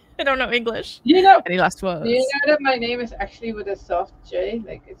 I don't know English. You know, any last words? You know that my name is actually with a soft J,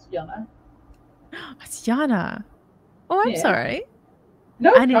 like it's Janna. It's Janna. Oh, I'm sorry.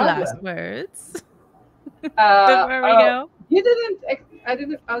 No any problem. last words? There we go. You didn't. I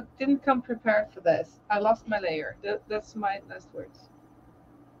didn't come prepared for this. I lost my layer. That's my last words.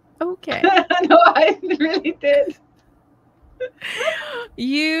 Okay. No, I really did.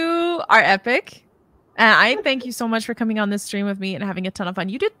 You are epic. And I thank you so much for coming on this stream with me and having a ton of fun.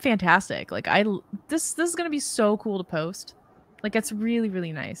 You did fantastic. Like this is going to be so cool to post. Like it's really,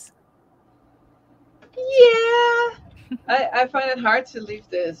 really nice. Yeah. I find it hard to leave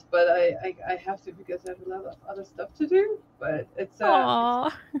this, but I have to because I have a lot of other stuff to do. But it's Aww.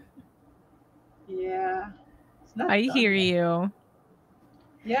 Yeah. It's not I done hear yet. you.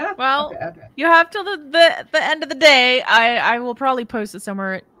 Yeah. Well, okay. You have till the end of the day. I will probably post it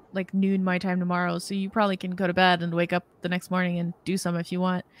somewhere at like noon my time tomorrow, so you probably can go to bed and wake up the next morning and do some if you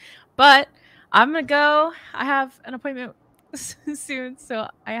want. But I'm gonna go. I have an appointment soon, so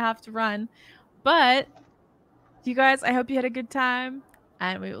I have to run. But you guys, I hope you had a good time,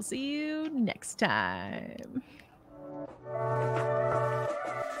 and we will see you next time.